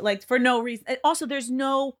and like for no reason. Also, there's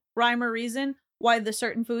no rhyme or reason why the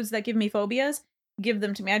certain foods that give me phobias give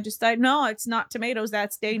them to me. I just thought, no, it's not tomatoes.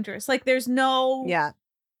 That's dangerous. Like there's no. Yeah.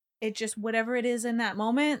 It just whatever it is in that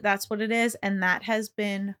moment, that's what it is, and that has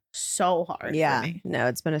been so hard. Yeah, for me. No,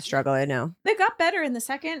 it's been a struggle. I know. They got better in the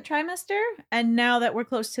second trimester, and now that we're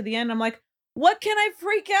close to the end, I'm like, what can I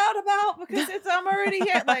freak out about? Because I'm already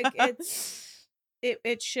here. Like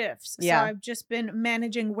it shifts. Yeah. So I've just been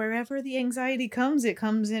managing wherever the anxiety comes. It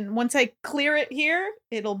comes in. Once I clear it here,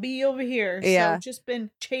 it'll be over here. Yeah. So just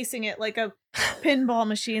been chasing it like a pinball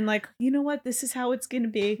machine. Like, you know what? This is how it's gonna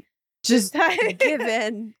be. Just give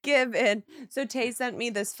in. So Tay sent me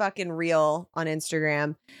this fucking reel on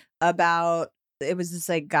Instagram about, it was this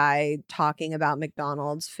like guy talking about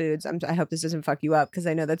McDonald's foods. I hope this doesn't fuck you up because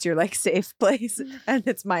I know that's your like safe place and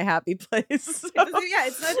it's my happy place. So. Yeah,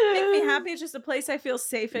 it's not to make me happy. It's just a place I feel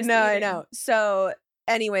safest. No, eating. I know. So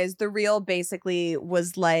anyways, the reel basically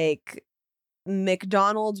was like,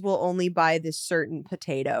 McDonald's will only buy this certain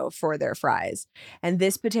potato for their fries. And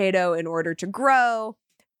this potato, in order to grow,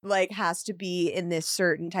 like has to be in this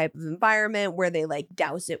certain type of environment where they like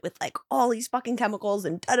douse it with like all these fucking chemicals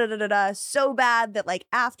and da so bad that like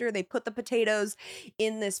after they put the potatoes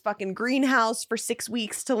in this fucking greenhouse for 6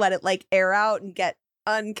 weeks to let it like air out and get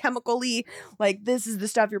unchemically, like this is the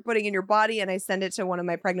stuff you're putting in your body. And I send it to one of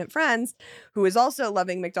my pregnant friends who is also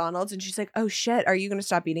loving McDonald's, and she's like, oh shit, are you gonna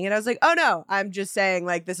stop eating it? I was like, oh no, I'm just saying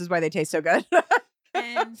like this is why they taste so good.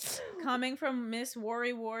 And coming from Miss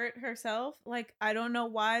Worry Wart herself, like I don't know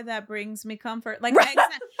why that brings me comfort. Like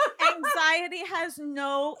anxiety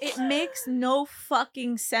it makes no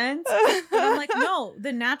fucking sense. But I'm like, no,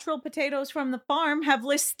 the natural potatoes from the farm have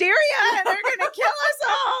listeria and they're gonna kill us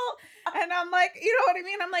all. And I'm like, you know what I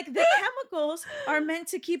mean? I'm like, the chemicals are meant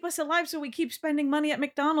to keep us alive, so we keep spending money at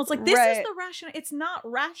McDonald's. Like, this is the rational. It's not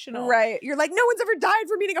rational. Right. You're like, no one's ever died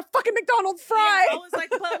from eating a fucking McDonald's fry. Yeah, I was like,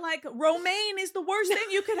 but like, romaine is the worst thing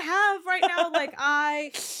you could have right now. Like,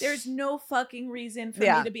 there's no fucking reason for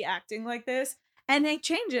me to be acting like this. And they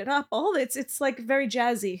change it up. It's like very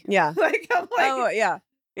jazzy. Yeah. Like, I'm like, oh, yeah.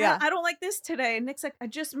 Yeah. I don't like this today. And Nick's like, I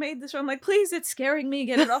just made this. I'm like, please, it's scaring me.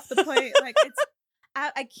 Get it off the plate. Like,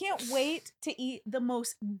 I can't wait to eat the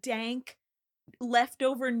most dank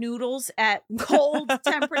leftover noodles at cold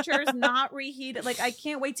temperatures, not reheated. Like, I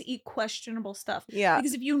can't wait to eat questionable stuff. Yeah.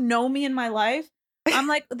 Because if you know me in my life, I'm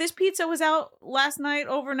like, this pizza was out last night,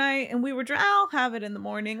 overnight, and we were I'll have it in the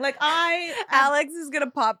morning. Like, Alex is going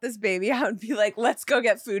to pop this baby out and be like, let's go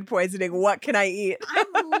get food poisoning. What can I eat? I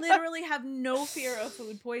literally have no fear of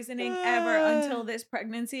food poisoning ever until this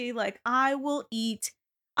pregnancy. Like, I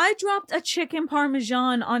dropped a chicken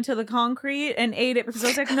parmesan onto the concrete and ate it because I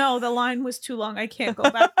was like, no, the line was too long. I can't go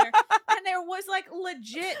back there. And there was like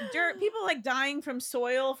legit dirt. People like dying from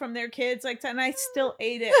soil from their kids. Like, and I still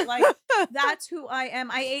ate it. Like, that's who I am.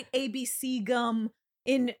 I ate ABC gum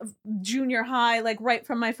in junior high, like right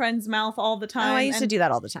from my friend's mouth all the time. Oh, I used to do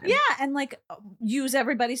that all the time. Yeah. And like use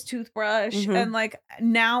everybody's toothbrush. Mm-hmm. And like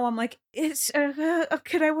now I'm like, do I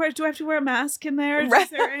have to wear a mask in there? Is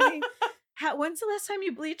there any... When's the last time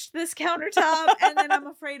you bleached this countertop? And then I'm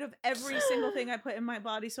afraid of every single thing I put in my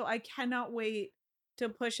body. So I cannot wait to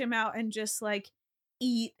push him out and just like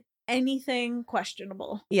eat anything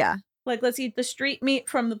questionable. Yeah. Like, let's eat the street meat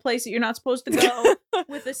from the place that you're not supposed to go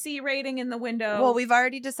with a C rating in the window. Well, we've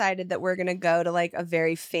already decided that we're going to go to like a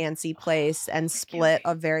very fancy place and split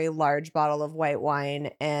a very large bottle of white wine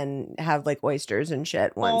and have like oysters and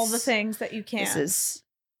shit once all the things that you can't. This is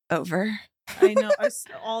over. I know,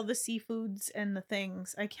 all the seafoods and the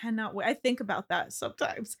things. I cannot wait. I think about that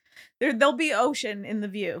sometimes. There'll be ocean in the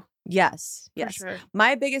view. Yes. Sure.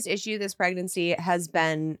 My biggest issue this pregnancy has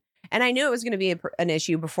been, and I knew it was going to be an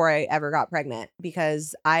issue before I ever got pregnant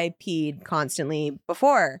because I peed constantly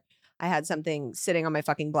before I had something sitting on my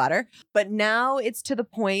fucking bladder. But now it's to the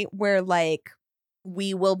point where like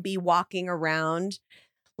we will be walking around.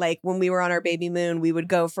 Like when we were on our baby moon, we would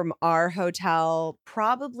go from our hotel,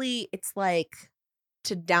 probably it's like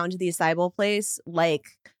to down to the acai bowl place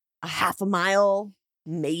like a half a mile,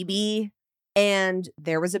 maybe. And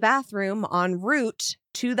there was a bathroom en route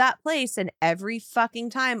to that place. And every fucking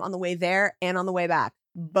time on the way there and on the way back,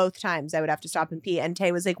 both times I would have to stop and pee. And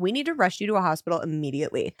Tay was like, we need to rush you to a hospital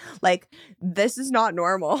immediately. Like, this is not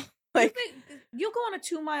normal. Like, you'll go on a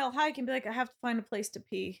 2-mile hike and be like, I have to find a place to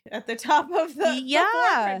pee at the top of the yeah,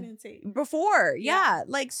 before pregnancy. Before, yeah.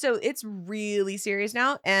 Like, so it's really serious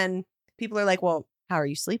now. And people are like, well, how are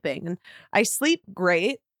you sleeping? And I sleep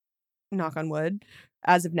great, knock on wood,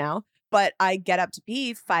 as of now. But I get up to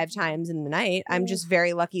pee 5 times in the night. I'm just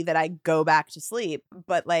very lucky that I go back to sleep.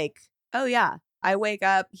 But like, oh yeah, I wake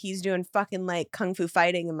up, he's doing fucking like kung fu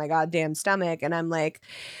fighting in my goddamn stomach. And I'm like,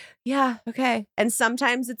 yeah, okay. And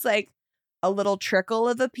sometimes it's like a little trickle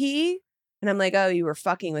of a pee. And I'm like, oh, you were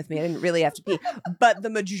fucking with me. I didn't really have to pee. But the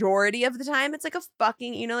majority of the time, it's like a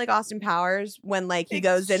fucking, you know, like Austin Powers when like he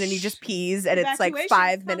goes in and he just pees and it's like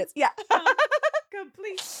 5 minutes. Yeah.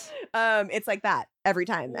 Complete. It's like that every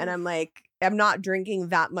time. And I'm like, I'm not drinking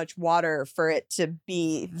that much water for it to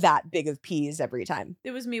be that big of peas every time.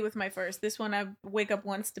 It was me with my first. This one, I wake up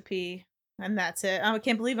once to pee. And that's it. I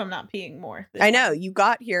can't believe I'm not peeing more. I know. You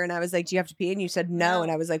got here and I was like, do you have to pee? And you said no.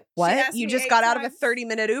 And I was like, what? You just got out of a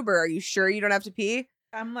 30-minute Uber. Are you sure you don't have to pee?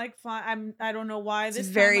 I'm like, fine. I don't know why. It's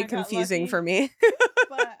very confusing for me.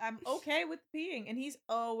 But I'm okay with peeing. And he's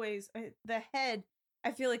always, the head,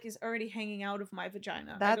 I feel like, is already hanging out of my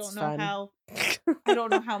vagina. That's I don't know fun. how. I don't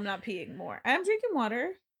know how I'm not peeing more. I'm drinking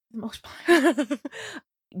water for the most part.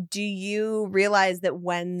 Do you realize that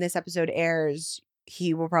when this episode airs,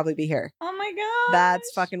 he will probably be here? Oh my god,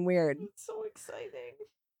 that's fucking weird. It's so exciting.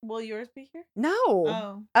 Will yours be here?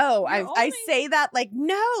 No. I say that like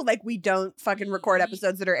no, like we don't fucking record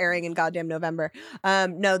episodes that are airing in goddamn November.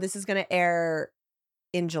 No, this is gonna air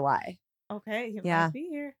in July. Okay, he yeah, might be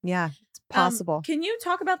here. Yeah, it's possible. Can you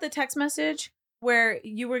talk about the text message where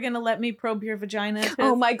you were gonna let me probe your vagina?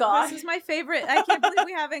 Oh my god, this is my favorite. I can't believe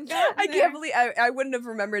we haven't gotten I can't believe I wouldn't have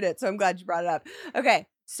remembered it, so I'm glad you brought it up. Okay.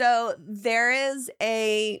 So there is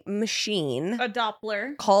a machine, a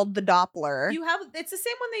Doppler, called the Doppler. It's the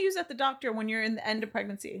same one they use at the doctor when you're in the end of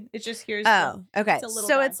pregnancy. It just hears. Oh, okay.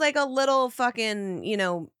 So it's like a little fucking, you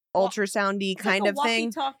know, ultrasoundy kind of thing.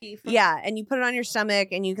 Walkie-talkie. Yeah, and you put it on your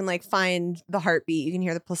stomach, and you can like find the heartbeat. You can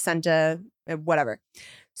hear the placenta, whatever.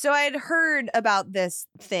 So I had heard about this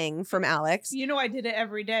thing from Alex. You know, I did it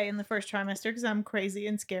every day in the first trimester because I'm crazy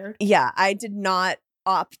and scared. Yeah, I did not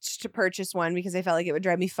opt to purchase one because I felt like it would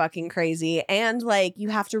drive me fucking crazy. And like you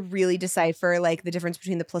have to really decipher like the difference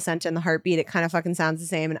between the placenta and the heartbeat. It kind of fucking sounds the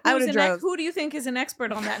same. And I would have drove. Who do you think is an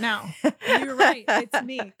expert on that now? You're right. It's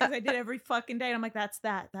me because I did every fucking day. And I'm like, that's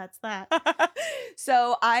that. That's that.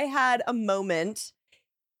 So I had a moment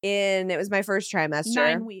it was my first trimester.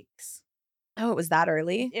 9 weeks. Oh, it was that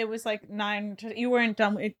early? It was like 9. You weren't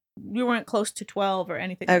done. You weren't close to 12 or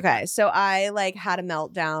anything. Okay. Like that. So I like had a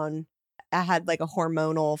meltdown. I had like a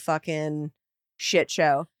hormonal fucking shit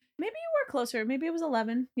show. Maybe you were closer. Maybe it was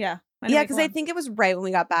 11. Yeah. Yeah, because I think it was right when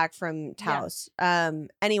we got back from Taos. Yeah.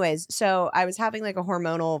 Anyways, so I was having like a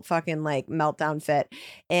hormonal fucking like meltdown fit,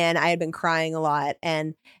 and I had been crying a lot.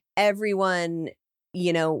 And everyone,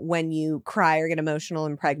 you know, when you cry or get emotional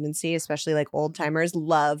in pregnancy, especially like old timers,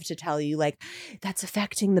 love to tell you like that's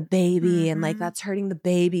affecting the baby and like that's hurting the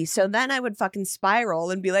baby. So then I would fucking spiral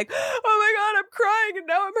and be like, oh my god, I'm crying and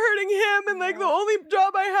now I'm hurting him and like the only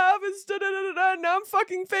job I have is da da da da. Now I'm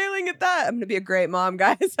fucking failing at that. I'm gonna be a great mom,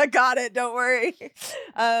 guys. I got it. Don't worry.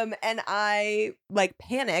 And I like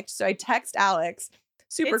panicked, so I text Alex.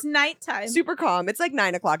 It's nighttime. Super calm. It's like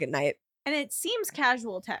 9 o'clock at night, and it seems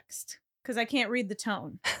casual text. Because I can't read the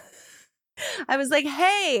tone. I was like,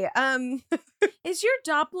 hey, is your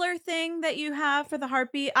Doppler thing that you have for the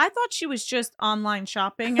heartbeat? I thought she was just online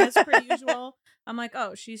shopping as per usual. I'm like,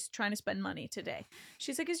 oh, she's trying to spend money today.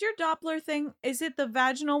 She's like, is your Doppler thing, is it the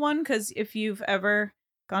vaginal one? Because if you've ever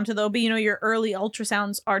gone to the OB, you know, your early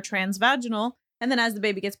ultrasounds are transvaginal. And then as the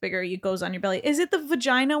baby gets bigger, it goes on your belly. Is it the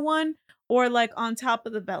vagina one? Or like on top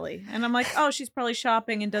of the belly. And I'm like, oh, she's probably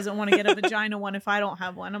shopping and doesn't want to get a vagina one if I don't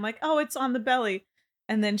have one. I'm like, oh, it's on the belly.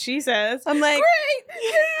 And then she says, I'm like, great.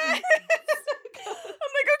 I'm like,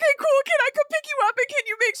 okay, cool. Can I come pick you up and can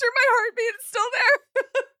you make sure my heartbeat is still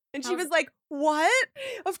there? And she was like, what?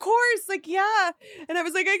 Of course. Like, yeah. And I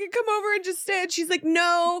was like, I could come over and just stay. And she's like,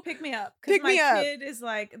 no. Pick me up. Pick me my up. kid is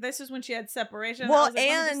like, this is when she had separation. Well, I was like, let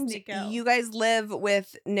me just and sneak out. you guys live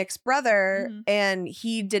with Nick's brother, and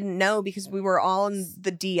he didn't know because we were all in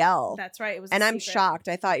the DL. That's right. It was And a I'm secret. shocked.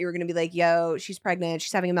 I thought you were going to be like, yo, she's pregnant.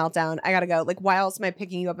 She's having a meltdown. I got to go. Like, why else am I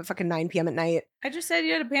picking you up at fucking 9 p.m. at night? I just said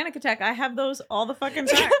you had a panic attack. I have those all the fucking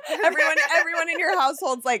time. everyone in your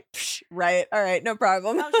household's like, psh, right. All right. No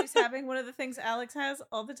problem. Oh, she's having one of the things Alex has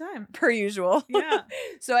all the time. Per usual. Yeah.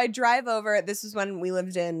 So I drive over. This is when we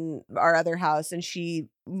lived in our other house, and she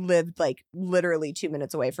lived like literally 2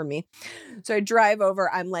 minutes away from me. So I drive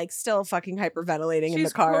over. I'm like still fucking hyperventilating in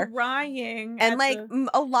the car. Crying. And like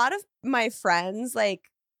a lot of my friends like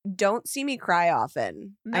don't see me cry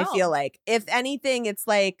often. I No. feel like if anything, it's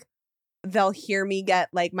like they'll hear me get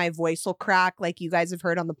like my voice will crack like you guys have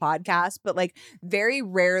heard on the podcast, but like very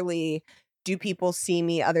rarely do people see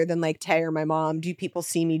me other than like Tay or my mom. Do people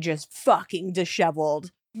see me just fucking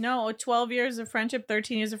disheveled? No, 12 years of friendship,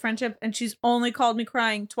 13 years of friendship, and she's only called me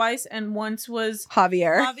crying twice, and once was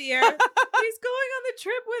Javier. He's going on the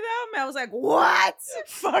trip without me. I was like, what?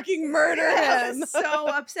 Fucking murder I him. was so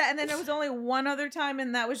upset. And then there was only one other time,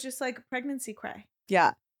 and that was just like a pregnancy cry.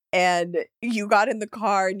 Yeah. And you got in the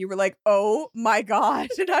car and you were like, oh my God.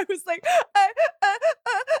 And I was like,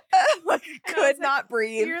 like could not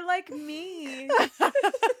breathe. You're like me.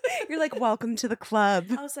 You're like, welcome to the club.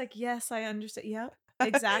 I was like, yes, I understand. Yep,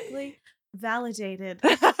 exactly. Validated.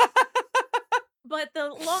 But the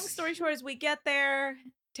long story short is we get there.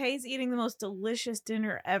 Tay's eating the most delicious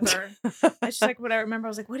dinner ever. That's just like what I remember. I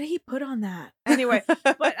was like, what did he put on that? Anyway,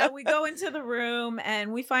 but we go into the room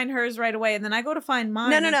and we find hers right away. And then I go to find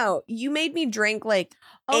mine. No. You made me drink like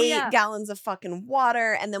 8 gallons of fucking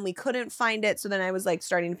water, and then we couldn't find it. So then I was like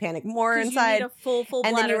starting to panic more 'Cause inside. You need a full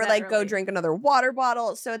and then you were bladder like, that go early. drink another water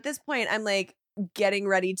bottle. So at this point, I'm like getting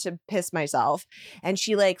ready to piss myself. And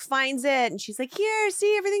she like finds it and she's like, here,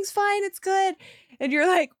 see, everything's fine. It's good. And you're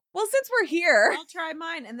like, well, since we're here. I'll try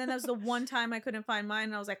mine. And then that was the one time I couldn't find mine.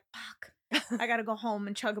 And I was like, fuck, I got to go home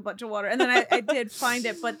and chug a bunch of water. And then I did find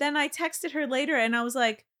it. But then I texted her later and I was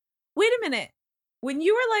like, wait a minute. When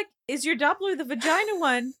you were like, is your Doppler the vagina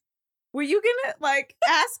one? Were you going to like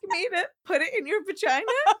ask me to put it in your vagina?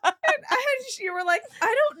 And you were like,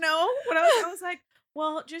 I don't know. When I was like,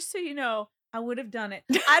 well, just so you know, I would have done it.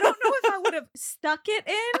 I don't know if I would have stuck it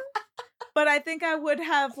in. But I think I would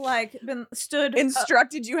have like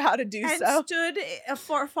instructed you how to do and so. Stood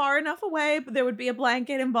far enough away, but there would be a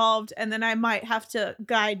blanket involved, and then I might have to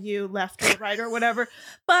guide you left or right or whatever.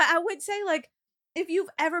 But I would say, like, if you've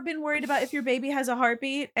ever been worried about if your baby has a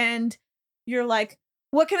heartbeat and you're like,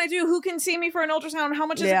 what can I do? Who can see me for an ultrasound? How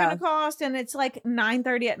much is it going to cost? And it's like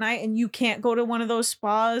 9:30 at night and you can't go to one of those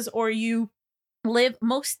spas, or you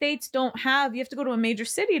most states don't have, you have to go to a major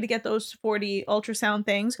city to get those 40 ultrasound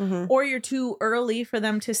things, or you're too early for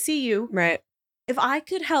them to see you. Right. If I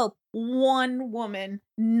could help one woman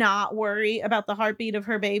not worry about the heartbeat of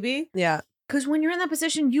her baby. Yeah. Because when you're in that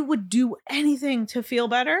position, you would do anything to feel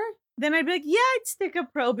better. Then I'd be like, yeah, I'd stick a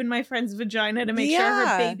probe in my friend's vagina to make sure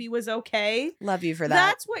her baby was okay. Love you for that.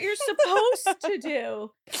 That's what you're supposed to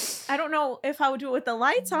do. I don't know if I would do it with the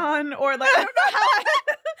lights on or like, I don't know how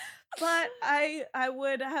but I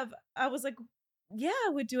would have, I was like, yeah, I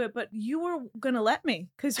would do it, but you were going to let me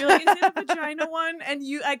because you're like, is it a vagina one? And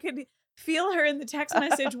I could feel her in the text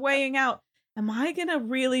message weighing out. Am I going to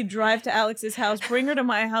really drive to Alex's house, bring her to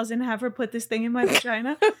my house and have her put this thing in my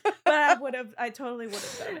vagina? But I totally would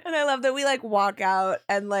have done it. And I love that we like walk out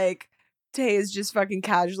and like Tay is just fucking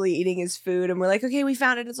casually eating his food and we're like, okay, we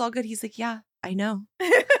found it. It's all good. He's like, yeah, I know.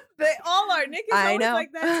 They all are. Nick is always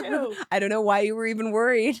like that too. I don't know why you were even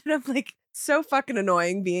worried. And I'm like, so fucking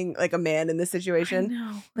annoying being like a man in this situation. I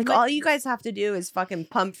know. Like all you guys have to do is fucking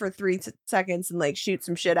pump for 3 seconds and like shoot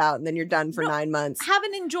some shit out and then you're done for 9 months. Have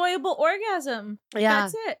an enjoyable orgasm. Yeah.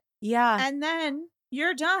 That's it. Yeah. And then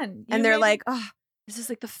you're done. And they're like, oh, this is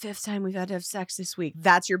like the 5th time we've had to have sex this week.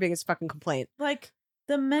 That's your biggest fucking complaint. Like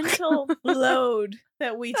the mental load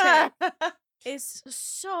that we take is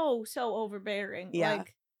so overbearing. Yeah.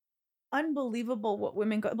 Like unbelievable what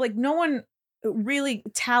women go, like no one really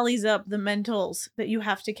tallies up the mentals that you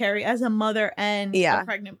have to carry as a mother and a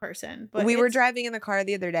pregnant person. But we were driving in the car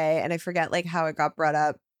the other day and I forget like how it got brought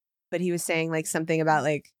up, but he was saying like something about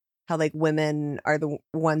like how like women are the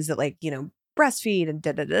ones that like, you know, breastfeed and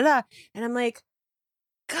da. And I'm like,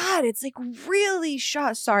 God, it's like really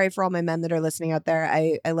sorry for all my men that are listening out there.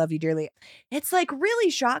 I love you dearly. It's like really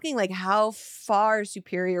shocking, like how far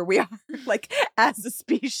superior we are, like as a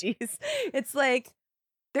species. It's like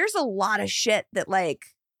there's a lot of shit that like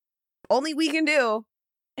only we can do.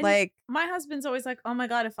 Like, my husband's always like, "Oh my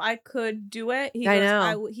God, if I could do it," I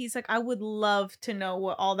know. he's like, "I would love to know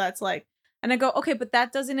what all that's like." And I go, "Okay, but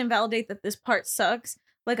that doesn't invalidate that this part sucks.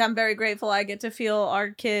 Like, I'm very grateful I get to feel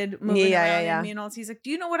our kid moving around in me and all this." He's like, "Do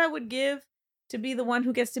you know what I would give to be the one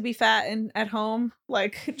who gets to be fat and at home,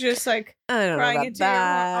 like just like I don't know crying about into your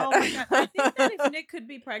that. Oh my God, I think that if Nick could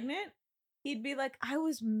be pregnant, he'd be like, I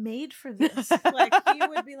was made for this. Like he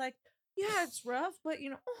would be like, yeah, it's rough, but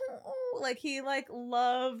like he like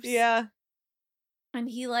loves, Yeah. and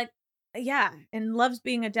he like, yeah, and loves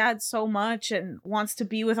being a dad so much and wants to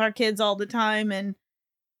be with our kids all the time. And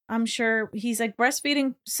I'm sure he's like,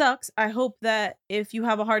 breastfeeding sucks. I hope that if you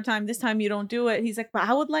have a hard time this time, you don't do it. He's like, but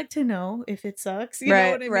I would like to know if it sucks. You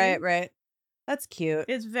know what I mean? Right. That's cute.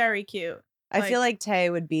 It's very cute. I feel like Tay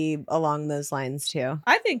would be along those lines too.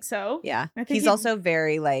 I think so. Yeah. I think He's also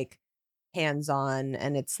very like hands-on,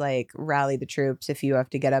 and it's like rally the troops. If you have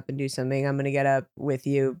to get up and do something, I'm going to get up with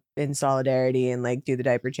you in solidarity and like do the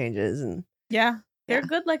diaper changes. And yeah, they're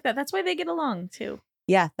good like that. That's why they get along too.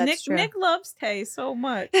 Yeah, that's true. Nick loves Tay so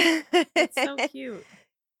much. It's so cute.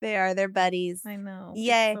 They're buddies. I know.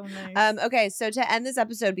 Yay. It's so nice. Okay, so to end this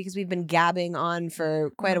episode, because we've been gabbing on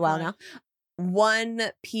for quite a while now, one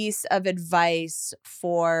piece of advice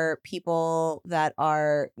for people that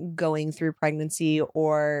are going through pregnancy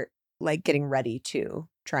or like getting ready to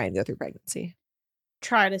try and go through pregnancy.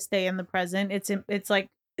 Try to stay in the present. It's like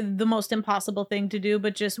the most impossible thing to do,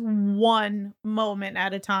 but just one moment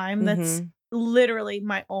at a time. That's literally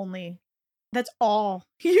that's all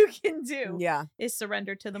you can do. Yeah. Is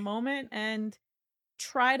surrender to the moment and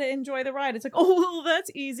try to enjoy the ride. It's like, oh, well,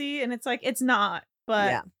 that's easy. And it's like, it's not.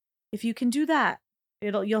 But if you can do that,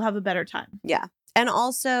 you'll have a better time. Yeah. And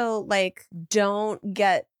also like, don't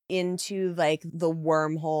get into like the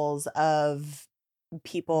wormholes of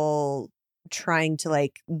people trying to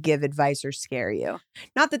like give advice or scare you.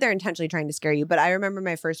 Not that they're intentionally trying to scare you, but I remember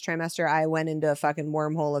my first trimester, I went into a fucking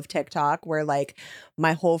wormhole of TikTok where like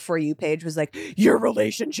my whole For You page was like, your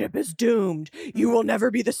relationship is doomed. You will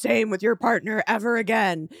never be the same with your partner ever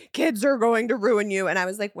again. Kids are going to ruin you. And I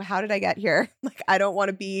was like, well, how did I get here? Like, I don't want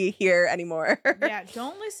to be here anymore. Yeah,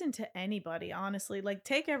 don't listen to anybody, honestly. Like,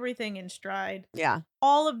 take everything in stride. Yeah.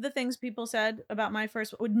 All of the things people said about my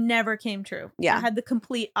first would never came true. Yeah. I had the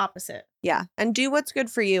complete opposite. Yeah. And do what's good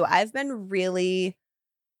for you. I've been really,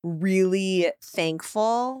 really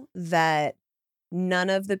thankful that none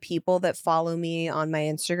of the people that follow me on my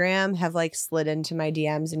Instagram have like slid into my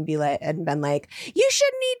DMs and been like, you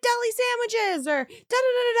shouldn't eat deli sandwiches or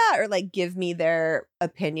or like give me their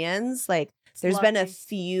opinions. Like there's been a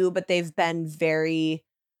few, but they've been very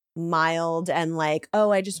mild and like,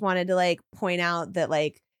 oh, I just wanted to like point out that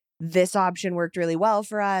like this option worked really well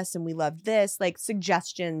for us and we loved this, like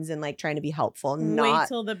suggestions and like trying to be helpful. Wait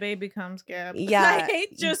till the baby comes, Gab. Yeah. I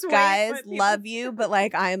hate just guys, wait, love you, but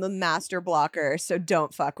like I am a master blocker, so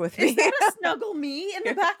don't fuck with me. Is that a snuggle me in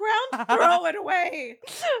the background? Throw it away.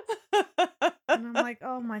 And I'm like,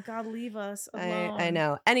 oh my God, leave us alone. I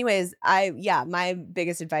know. Anyways, my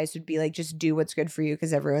biggest advice would be like just do what's good for you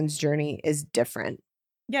because everyone's journey is different.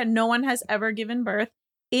 Yeah, no one has ever given birth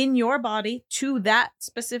in your body to that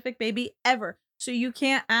specific baby ever. So you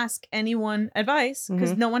can't ask anyone advice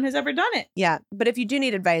because no one has ever done it. Yeah. But if you do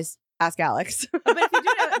need advice, ask Alex.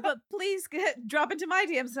 but please drop into my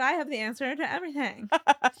DMs. So I have the answer to everything.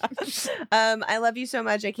 I love you so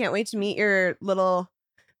much. I can't wait to meet your little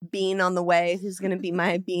bean on the way who's going to be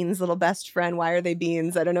my bean's little best friend. Why are they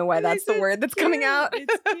beans? I don't know why that's the word that's coming out.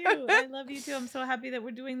 It's cute. I love you too. I'm so happy that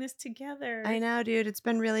we're doing this together. I know, dude. It's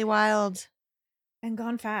been really wild. And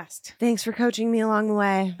gone fast. Thanks for coaching me along the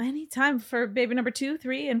way. Anytime for baby number 2,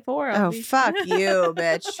 3, and 4. Fuck you,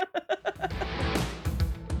 bitch.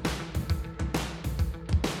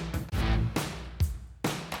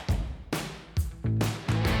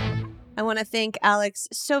 I want to thank Alex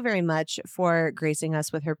so very much for gracing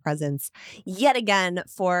us with her presence yet again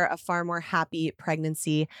for a far more happy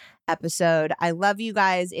pregnancy episode. I love you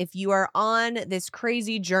guys. If you are on this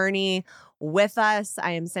crazy journey with us,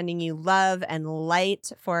 I am sending you love and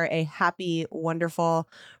light for a happy, wonderful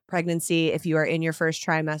pregnancy. If you are in your first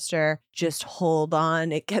trimester, just hold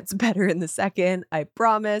on. It gets better in the second, I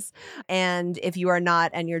promise. And if you are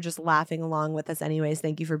not and you're just laughing along with us anyways,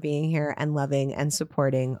 thank you for being here and loving and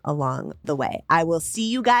supporting along the way. I will see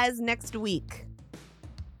you guys next week.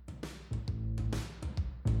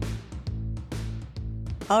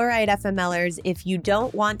 All right, FMLers, if you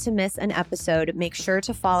don't want to miss an episode, make sure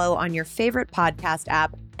to follow on your favorite podcast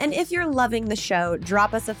app. And if you're loving the show,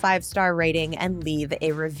 drop us a 5-star rating and leave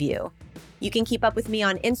a review. You can keep up with me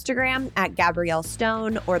on Instagram at Gabrielle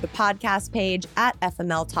Stone or the podcast page at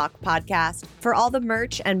FML Talk Podcast. For all the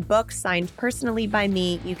merch and books signed personally by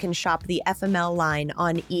me, you can shop the FML line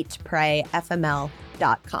on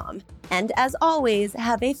eatprayfml.com. And as always,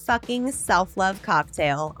 have a fucking self-love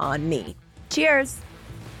cocktail on me. Cheers!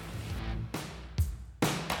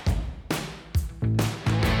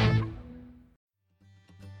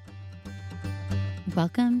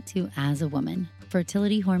 Welcome to As a Woman,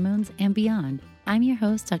 Fertility Hormones and Beyond. I'm your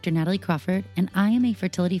host, Dr. Natalie Crawford, and I am a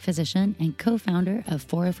fertility physician and co-founder of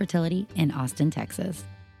Fora Fertility in Austin, Texas.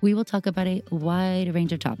 We will talk about a wide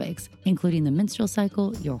range of topics, including the menstrual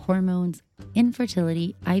cycle, your hormones,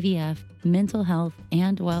 infertility, IVF, mental health,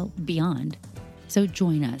 and, well, beyond. So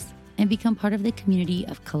join us and become part of the community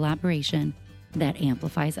of collaboration that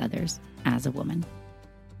amplifies others as a woman.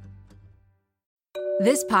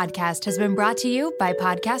 This podcast has been brought to you by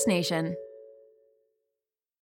Podcast Nation.